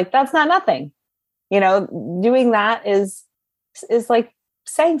experience. Like, that's not nothing. Doing that is like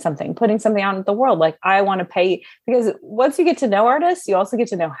saying something, putting something out into the world. Like, I want to pay, because once you get to know artists, you also get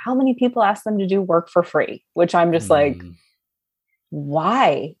to know how many people ask them to do work for free, which I'm just like,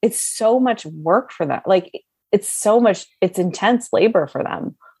 why? It's so much work for them. Like, it's intense labor for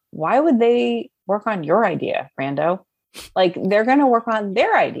them. Why would they work on your idea, Rando? Like, they're going to work on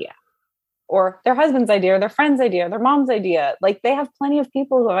their idea or their husband's idea or their friend's idea, or their mom's idea. Like, they have plenty of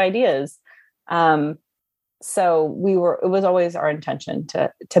people who have ideas. So it was always our intention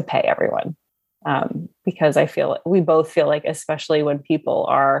to pay everyone. Because we both feel like, especially when people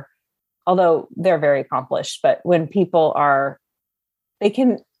are, although they're very accomplished, but when people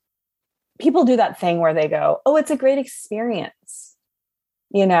do that thing where they go, oh, it's a great experience.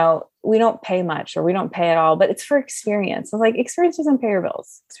 We don't pay much, or we don't pay at all, but it's for experience. It's like, experience doesn't pay your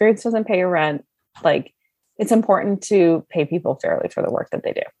bills. Experience doesn't pay your rent. Like, it's important to pay people fairly for the work that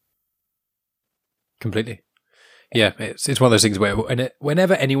they do. Completely. Yeah. It's one of those things where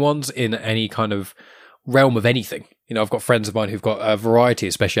whenever anyone's in any kind of realm of anything, I've got friends of mine who've got a variety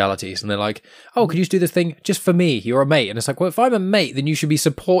of specialities, and they're like, oh, could you do this thing just for me? You're a mate. And it's like, well, if I'm a mate, then you should be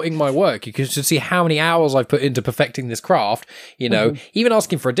supporting my work. You should see how many hours I've put into perfecting this craft. Even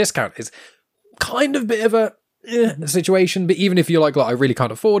asking for a discount is kind of a bit of a situation. But even if you're like, I really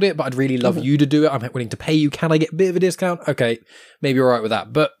can't afford it, but I'd really love you to do it, I'm willing to pay you. Can I get a bit of a discount? Okay, maybe you're all right with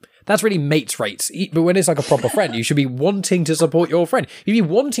that. But that's really mates rates. But when it's like a proper friend, you should be wanting to support your friend. You'd be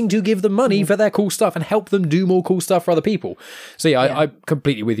wanting to give them money for their cool stuff and help them do more cool stuff for other people. So yeah. I'm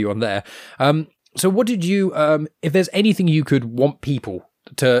completely with you on there. So what did you, if there's anything you could want people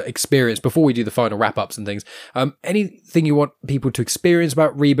to experience before we do the final wrap-ups and things, anything you want people to experience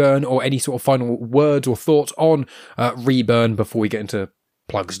about Reburn, or any sort of final words or thoughts on Reburn before we get into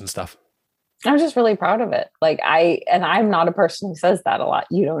plugs and stuff? I'm just really proud of it. Like, I'm not a person who says that a lot.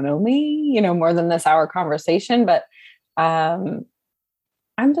 You don't know me, more than this hour conversation, but I'm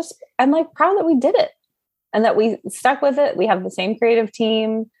like proud that we did it and that we stuck with it. We have the same creative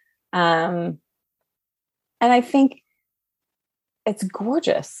team. And I think it's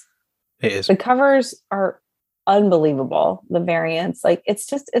gorgeous. It is. The covers are unbelievable. The variants, like,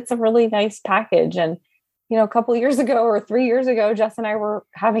 it's a really nice package. And a couple of years ago or 3 years ago, Jess and I were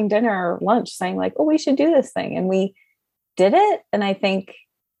having dinner or lunch saying like, oh, we should do this thing. And we did it. And I think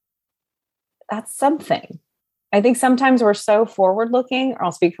that's something. I think sometimes we're so forward looking, or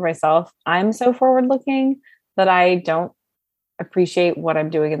I'll speak for myself. I'm so forward looking that I don't appreciate what I'm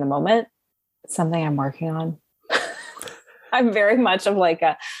doing in the moment. It's something I'm working on. I'm very much of like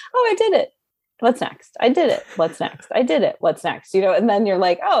I did it. What's next? I did it. What's next? I did it. What's next? And then you're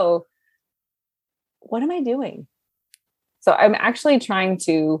like, oh, what am I doing? So I'm actually trying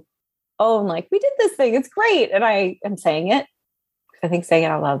to own, like, we did this thing. It's great. And I am saying it. I think saying it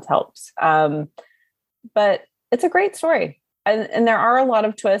out loud helps. But it's a great story. And there are a lot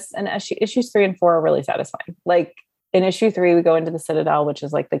of twists, and issues 3 and 4 are really satisfying. Like, in issue 3, we go into the Citadel, which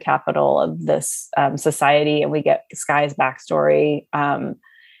is like the capital of this society, and we get Sky's backstory. And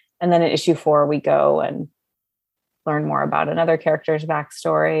then in issue 4, we go and learn more about another character's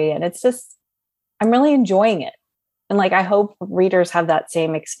backstory. And it's just, I'm really enjoying it. And like, I hope readers have that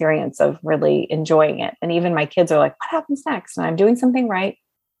same experience of really enjoying it. And even my kids are like, what happens next? And I'm doing something right.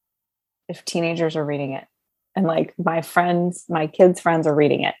 if teenagers are reading it. And like my kids' friends are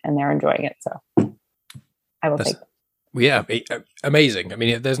reading it and they're enjoying it. So I will take it. Yeah, amazing. I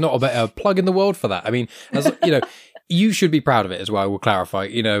mean, there's not a better plug in the world for that. I mean, as you know, you should be proud of it as well. I will clarify.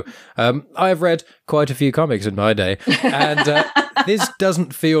 You know, I have read quite a few comics in my day, and this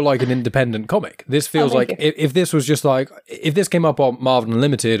doesn't feel like an independent comic. This feels like if this was just like, if this came up on Marvel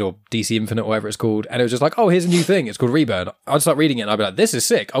Unlimited or DC Infinite or whatever it's called, and it was just like, oh, here's a new thing. It's called Reburn. I'd start reading it and I'd be like, this is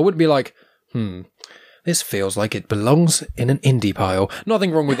sick. I wouldn't be like, this feels like it belongs in an indie pile. Nothing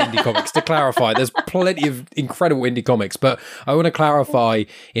wrong with indie comics, to clarify. There's plenty of incredible indie comics, but I want to clarify,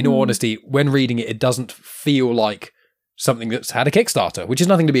 in all honesty, when reading it, it doesn't feel like something that's had a Kickstarter, which is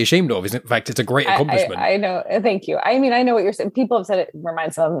nothing to be ashamed of. In fact, it's a great accomplishment. I know. Thank you. I mean, I know what you're saying. People have said it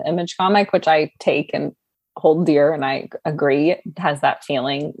reminds them of an Image comic, which I take and hold dear, and I agree. It has that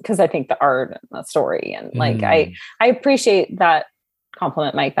feeling because I think the art and the story and like I appreciate that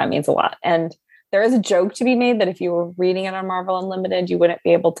compliment, Mike. That means a lot. And there is a joke to be made that if you were reading it on Marvel Unlimited, you wouldn't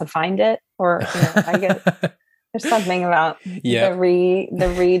be able to find it. Or I guess there's something about the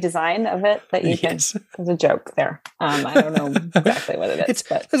redesign of it that you can. There's a joke there. I don't know exactly what it is.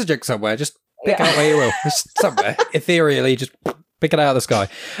 But there's a joke somewhere. Just pick out where you will. It's somewhere. Ethereally, just pick it out of the sky.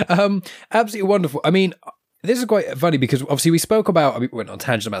 Absolutely wonderful. I mean, this is quite funny because obviously we spoke about, we went on a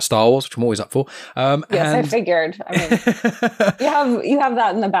tangent about Star Wars, which I'm always up for. Yes, I figured. I mean, you have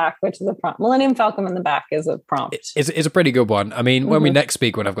that in the back, which is a prompt. Millennium Falcon in the back is a prompt. It's a pretty good one. I mean, when we next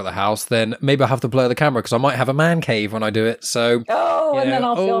speak, when I've got the house, then maybe I'll have to blur the camera because I might have a man cave when I do it. So, then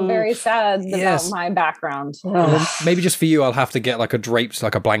I'll feel very sad about my background. Maybe just for you, I'll have to get like a draped,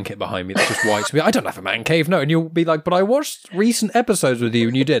 like a blanket behind me that's just white. So I don't have a man cave, no. And you'll be like, but I watched recent episodes with you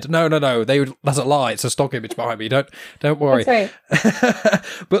and you did. No. That's a lie. It's a stock image behind me. Don't worry. That's right.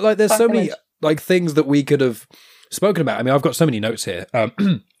 But like, there's so many like things that we could have spoken about. I mean, I've got so many notes here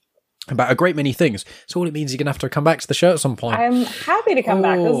about a great many things. So all it means you're gonna have to come back to the show at some point. I'm happy to come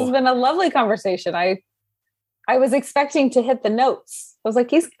back. This has been a lovely conversation. I was expecting to hit the notes. I was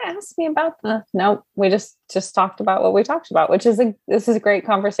like, he's gonna ask me about the no. We just talked about what we talked about, which is this is a great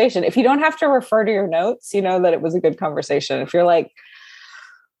conversation. If you don't have to refer to your notes, you know that it was a good conversation. If you're like,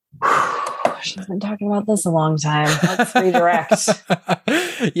 she's been talking about this a long time. Let's redirect.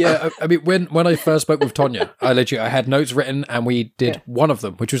 Yeah, I mean, when I first spoke with Tonya, I had notes written, and we did one of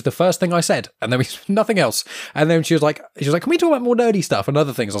them, which was the first thing I said, and then we nothing else. And then she was like, "Can we talk about more nerdy stuff and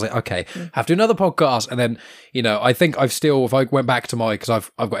other things?" I was like, "Okay, have to do another podcast." And then, you know, I think I've still, if I went back to because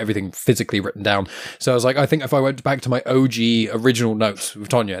I've got everything physically written down, so I was like, I think if I went back to my OG original notes with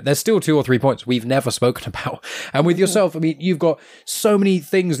Tonya, there's still 2 or 3 points we've never spoken about. And with yourself, I mean, you've got so many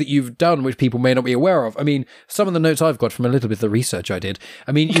things that you've done which people may not be aware of. I mean, some of the notes I've got from a little bit of the research I did.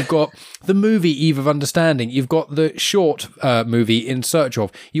 I mean, you've got the movie Eve of Understanding. You've got the short movie In Search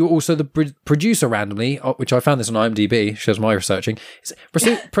Of. You're also the producer randomly, which I found this on IMDb, shows my researching.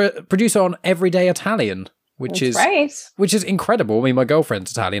 Producer on Everyday Italian, which is incredible. I mean, my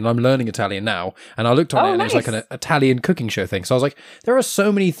girlfriend's Italian. I'm learning Italian now, and I looked on it, and it was like an Italian cooking show thing. So I was like, there are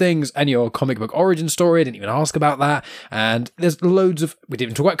so many things, and your comic book origin story, I didn't even ask about that. And there's loads of, we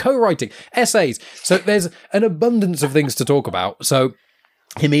didn't even talk about co-writing, essays. So there's an abundance of things to talk about. So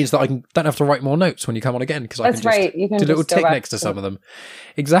it means that I don't have to write more notes when you come on again, because I can just do a little tick next to some of them.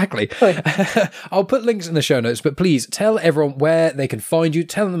 Exactly. I'll put links in the show notes, but please tell everyone where they can find you.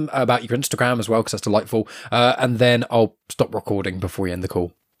 Tell them about your Instagram as well, because that's delightful. And then I'll stop recording before we end the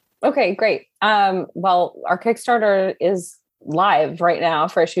call. Okay, great. Well, our Kickstarter is live right now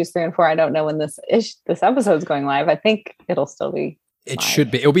for issues 3 and 4. I don't know when this episode is going live. I think it'll still be. It should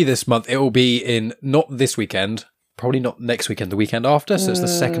be. It'll be this month. It will be in not this weekend. Probably not next weekend, the weekend after. So it's the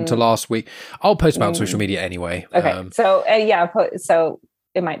second to last week. I'll post about social media anyway. Okay. So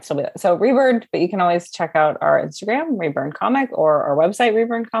it might still be that. So Reburned, but you can always check out our Instagram, Reburned Comic, or our website,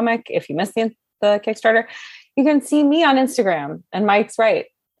 Reburned Comic. If you missed the Kickstarter, you can see me on Instagram. And Mike's right.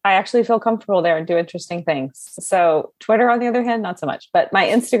 I actually feel comfortable there and do interesting things. So Twitter, on the other hand, not so much. But my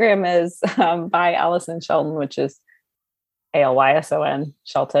Instagram is by Alison Shelton, which is ALYSON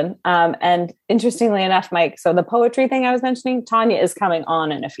Shelton. And interestingly enough, Mike, so the poetry thing I was mentioning, Tonya is coming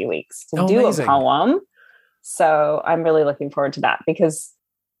on in a few weeks to do amazing. A poem. So I'm really looking forward to that, because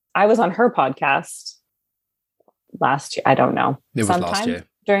I was on her podcast last year. I don't know. It was last year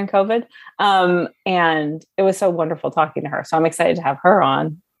during COVID. And it was so wonderful talking to her. So I'm excited to have her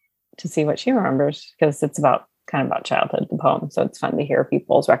on to see what she remembers, because it's about childhood, the poem. So it's fun to hear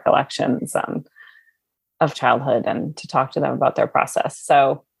people's recollections of childhood and to talk to them about their process.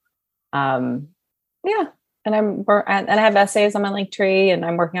 So, and I have essays on my Linktree, and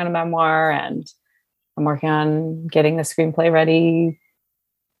I'm working on a memoir, and I'm working on getting the screenplay ready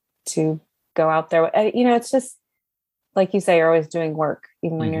to go out there. It's just like you say, you're always doing work,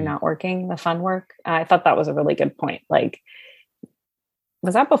 even when you're not working, the fun work. I thought that was a really good point. Like,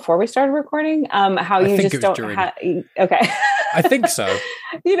 was that before we started recording? How you just don't have, okay. I think so.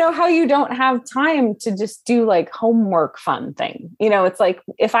 How you don't have time to just do like homework fun thing. It's like,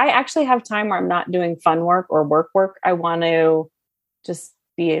 if I actually have time where I'm not doing fun work or work, I want to just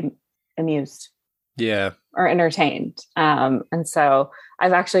be amused. Yeah. Or entertained. And so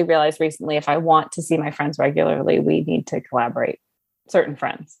I've actually realized recently, if I want to see my friends regularly, we need to collaborate. Certain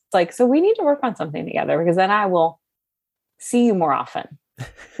friends. It's like, so we need to work on something together, because then I will see you more often.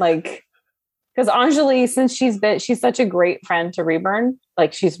 Like, because Anjali, since she's such a great friend to Reburn,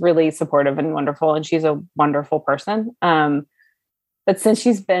 like she's really supportive and wonderful, and she's a wonderful person. But since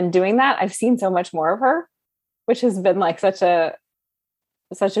she's been doing that, I've seen so much more of her, which has been like such a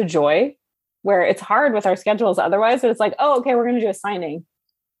joy, where it's hard with our schedules otherwise. But it's like, oh, okay, we're going to do a signing.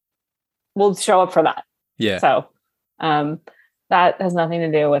 We'll show up for that. Yeah. So, that has nothing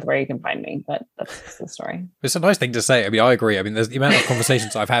to do with where you can find me, but that's the story. It's a nice thing to say. I mean, I agree. I mean, there's the amount of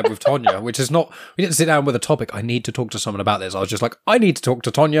conversations I've had with Tonya, which is not, we didn't sit down with a topic. I need to talk to someone about this. I was just like, I need to talk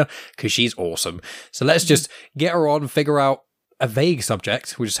to Tonya because she's awesome. So let's just get her on, figure out a vague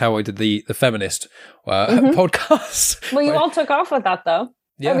subject, which is how I did the feminist podcast. Well, you all took off with that though.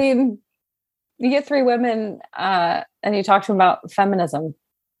 Yeah. I mean, you get 3 women and you talk to them about feminism,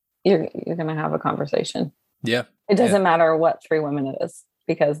 you're going to have a conversation. Yeah. It doesn't matter what 3 women it is,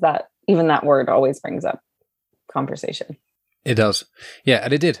 because that word always brings up conversation. It does. Yeah,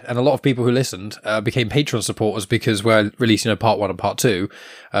 and it did. And a lot of people who listened became Patreon supporters because we're releasing part 1 and part 2.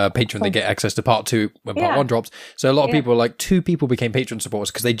 Patreon, they get access to part 2 when part 1 drops. So a lot of people, like 2 people became Patreon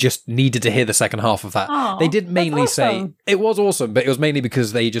supporters because they just needed to hear the second half of that. Aww, they did mainly say, it was awesome, but it was mainly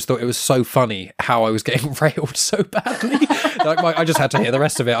because they just thought it was so funny how I was getting railed so badly. I just had to hear the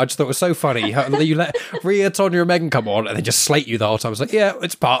rest of it. I just thought it was so funny. How you let Rhea, Tonya and Megan come on and then just slate you the whole time. I was like, yeah,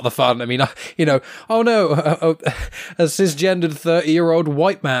 it's part of the fun. I mean, oh no, a cisgendered 30-year-old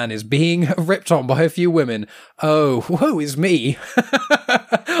white man is being ripped on by a few women. Oh, woe is me.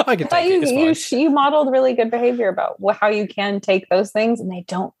 I can take it. You modeled really good behavior about how you can take those things and they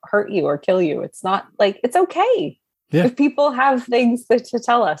don't hurt you or kill you. It's not like, it's okay. Yeah. If people have things to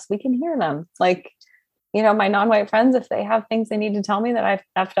tell us, we can hear them. Like, my non-white friends, if they have things they need to tell me that I've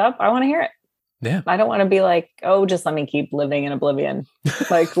effed up, I want to hear it. Yeah. I don't want to be like, oh, just let me keep living in oblivion.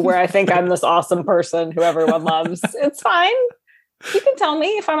 Like where I think I'm this awesome person who everyone loves. It's fine. You can tell me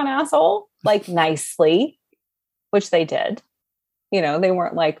if I'm an asshole, like nicely, which they did. They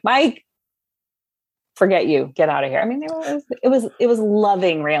weren't like, Mike, forget you, get out of here. I mean, it was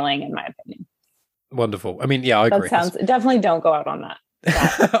loving railing, in my opinion. Wonderful. I mean, yeah, I agree. Definitely don't go out on that.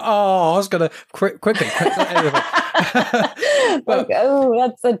 Oh, I was going to quickly. Well,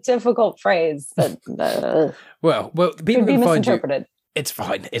 that's a difficult phrase. Well, people can find you. It's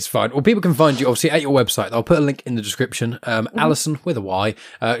fine. Well, people can find you obviously at your website. I'll put a link in the description. Alison with a Y,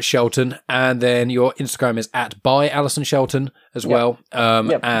 Shelton, and then your Instagram is at by Alison Shelton as well.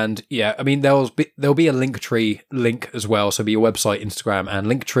 And yeah, I mean there'll be a Linktree link as well. So be your website, Instagram, and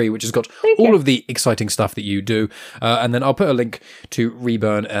Linktree, which has got all of the exciting stuff that you do. And then I'll put a link to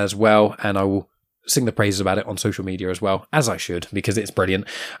Reburn as well, and I will sing the praises about it on social media as well, as I should, because it's brilliant.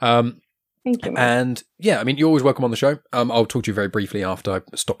 Thank you, Mark. And yeah, I mean, you're always welcome on the show. I'll talk to you very briefly after I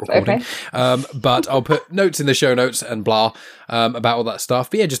stop recording. Okay. But I'll put notes in the show notes and blah about all that stuff.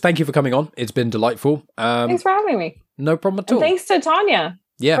 But yeah, just thank you for coming on. It's been delightful. Thanks for having me. No problem at all. And thanks to Tonya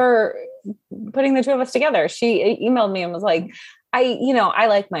for putting the 2 of us together. She emailed me and was like, I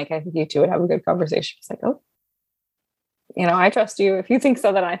like Mike. I think you 2 would have a good conversation. It's like, oh. I trust you. If you think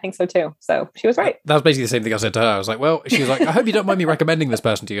so, then I think so too. So she was right. That was basically the same thing I said to her. I was like, well, she was like, I hope you don't mind me recommending this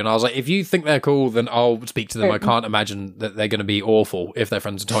person to you. And I was like, if you think they're cool, then I'll speak to them. I can't imagine that they're going to be awful if they're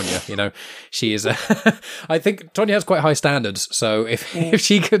friends with Tonya. She is, I think Tonya has quite high standards. So if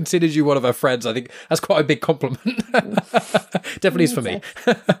she considers you one of her friends, I think that's quite a big compliment. Definitely is for me.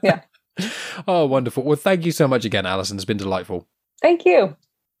 Yeah. Oh, wonderful. Well, thank you so much again, Alison. It's been delightful. Thank you.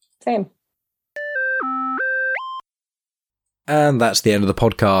 Same. And that's the end of the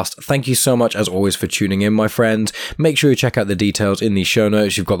podcast. Thank you so much, as always, for tuning in, my friends. Make sure you check out the details in the show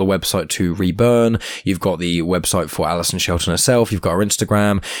notes. You've got the website to Reburn. You've got the website for Alison Shelton herself. You've got her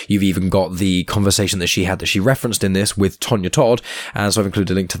Instagram. You've even got the conversation that she had that she referenced in this with Tonya Todd. And so I've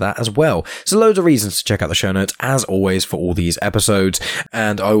included a link to that as well. So loads of reasons to check out the show notes, as always, for all these episodes.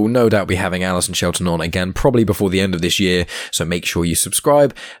 And I will no doubt be having Alison Shelton on again, probably before the end of this year. So make sure you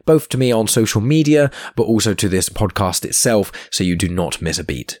subscribe, both to me on social media, but also to this podcast itself, so you do not miss a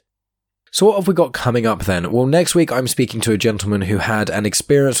beat. So what have we got coming up then? Well, next week I'm speaking to a gentleman who had an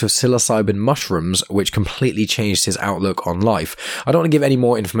experience with psilocybin mushrooms which completely changed his outlook on life. I don't want to give any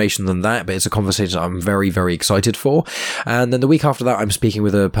more information than that, but it's a conversation I'm very, very excited for. And then the week after that I'm speaking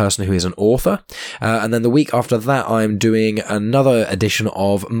with a person who is an author. And then the week after that I'm doing another edition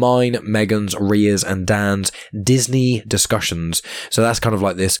of mine, Megan's, Ria's and Dan's Disney discussions. So that's kind of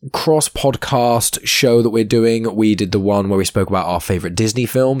like this cross-podcast show that we're doing. We did the one where we spoke about our favourite Disney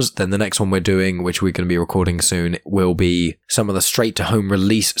films. Then the next one we're doing, which we're going to be recording soon, will be some of the straight-to-home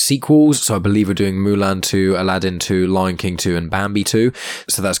release sequels. So I believe we're doing Mulan 2, Aladdin 2, Lion King 2 and Bambi 2.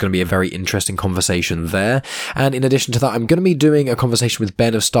 So that's going to be a very interesting conversation there. And in addition to that, I'm going to be doing a conversation with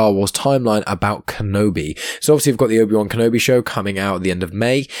Ben of Star Wars Timeline about Kenobi. So obviously we've got the Obi-Wan Kenobi show coming out at the end of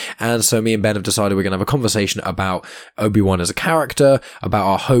May. And so me and Ben have decided we're going to have a conversation about Obi-Wan as a character, about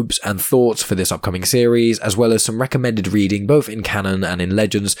our hopes and thoughts for this upcoming series, as well as some recommended reading both in canon and in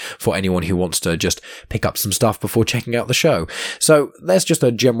Legends for anyone who wants to just pick up some stuff before checking out the show. So there's just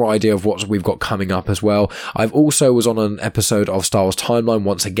a general idea of what we've got coming up as well. I've also was on an episode of Star Wars Timeline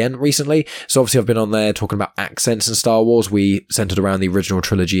once again recently. So obviously I've been on there talking about accents in Star Wars. We centered around the original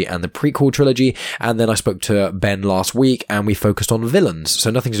trilogy and the prequel trilogy. And then I spoke to Ben last week and we focused on villains.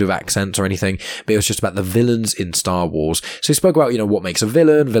 So nothing to do with accents or anything, but it was just about the villains in Star Wars. So we spoke about, what makes a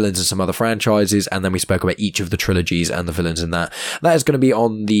villain, villains in some other franchises, and then we spoke about each of the trilogies and the villains in that. That is going to be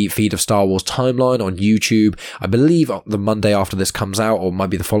on the feed of Star Wars Timeline on YouTube. I believe the Monday after this comes out, or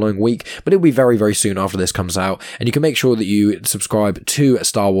might be the following week, but it'll be very, very soon after this comes out. And you can make sure that you subscribe to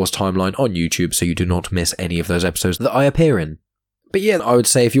Star Wars Timeline on YouTube so you do not miss any of those episodes that I appear in. But yeah, I would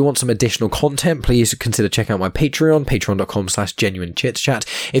say if you want some additional content, please consider checking out my Patreon, patreon.com/genuinechitchat.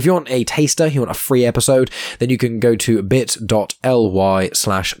 If you want a taster, you want a free episode, then you can go to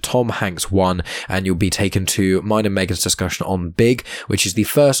bit.ly/TomHanks1 and you'll be taken to mine and Megan's discussion on Big, which is the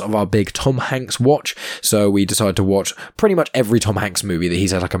first of our big Tom Hanks watch. So we decided to watch pretty much every Tom Hanks movie that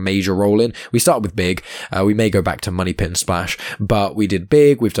he's had like a major role in. We started with Big. We may go back to Money Pit and Splash, but we did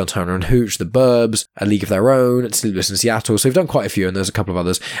Big. We've done Turner and Hooch, The Burbs, A League of Their Own, Sleepless in Seattle. So we've done quite a few, and there's a couple of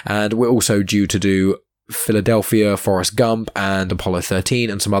others, and we're also due to do Philadelphia, Forrest Gump, and Apollo 13,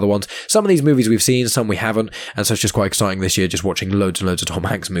 and some other ones. Some of these movies we've seen, some we haven't, and so it's just quite exciting this year, just watching loads and loads of Tom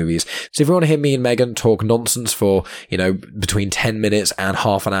Hanks movies. So if you want to hear me and Megan talk nonsense for, between 10 minutes and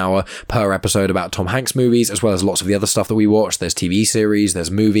half an hour per episode about Tom Hanks movies, as well as lots of the other stuff that we watch, there's TV series,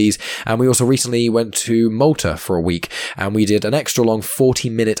 there's movies, and we also recently went to Malta for a week, and we did an extra long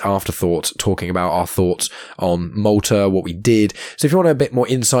 40-minute afterthought talking about our thoughts on Malta, what we did. So if you want a bit more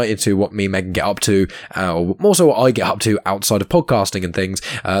insight into what me and Megan get up to, or more so what I get up to outside of podcasting and things,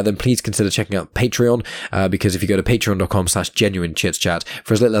 then please consider checking out Patreon, because if you go to patreon.com/genuinechitchat,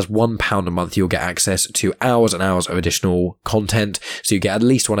 for as little as £1 a month, you'll get access to hours and hours of additional content. So you get at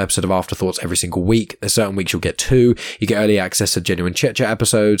least one episode of Afterthoughts every single week. There's certain weeks you'll get 2. You get early access to Genuine Chit Chat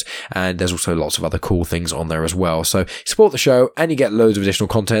episodes, and there's also lots of other cool things on there as well. So support the show, and you get loads of additional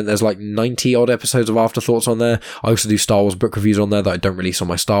content. There's like 90 odd episodes of Afterthoughts on there. I also do Star Wars book reviews on there that I don't release on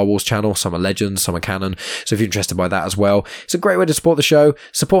my Star Wars channel. Some are Legends, some are canon. So if you're interested by that as well, it's a great way to support the show,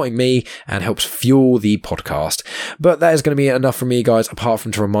 supporting me, and helps fuel the podcast. But that is going to be enough from me, guys, apart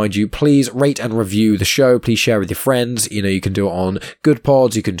from to remind you, please rate and review the show. Please share with your friends. You can do it on Good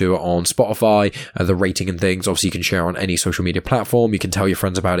Pods, you can do it on Spotify, the rating and things. Obviously, you can share on any social media platform. You can tell your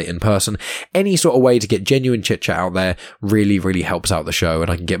friends about it in person. Any sort of way to get genuine chit chat out there really, really helps out the show. And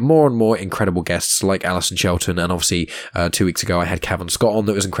I can get more and more incredible guests like Alison Shelton. And obviously, 2 weeks ago, I had Cavan Scott on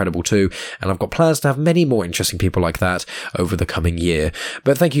that was incredible too. And I've got plans to have many more interesting people like that over the coming year.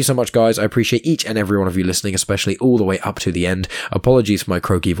 But thank you so much, guys. I appreciate each and every one of you listening, especially all the way up to the end. Apologies for my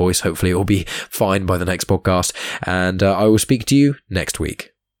croaky voice. Hopefully it will be fine by the next podcast. And I will speak to you next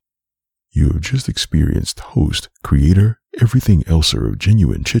week. You have just experienced host, creator, everything elser of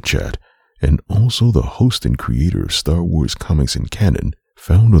Genuine Chit Chat, and also the host and creator of Star Wars Comics and Canon,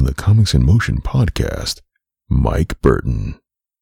 found on the Comics in Motion podcast, Mike Burton.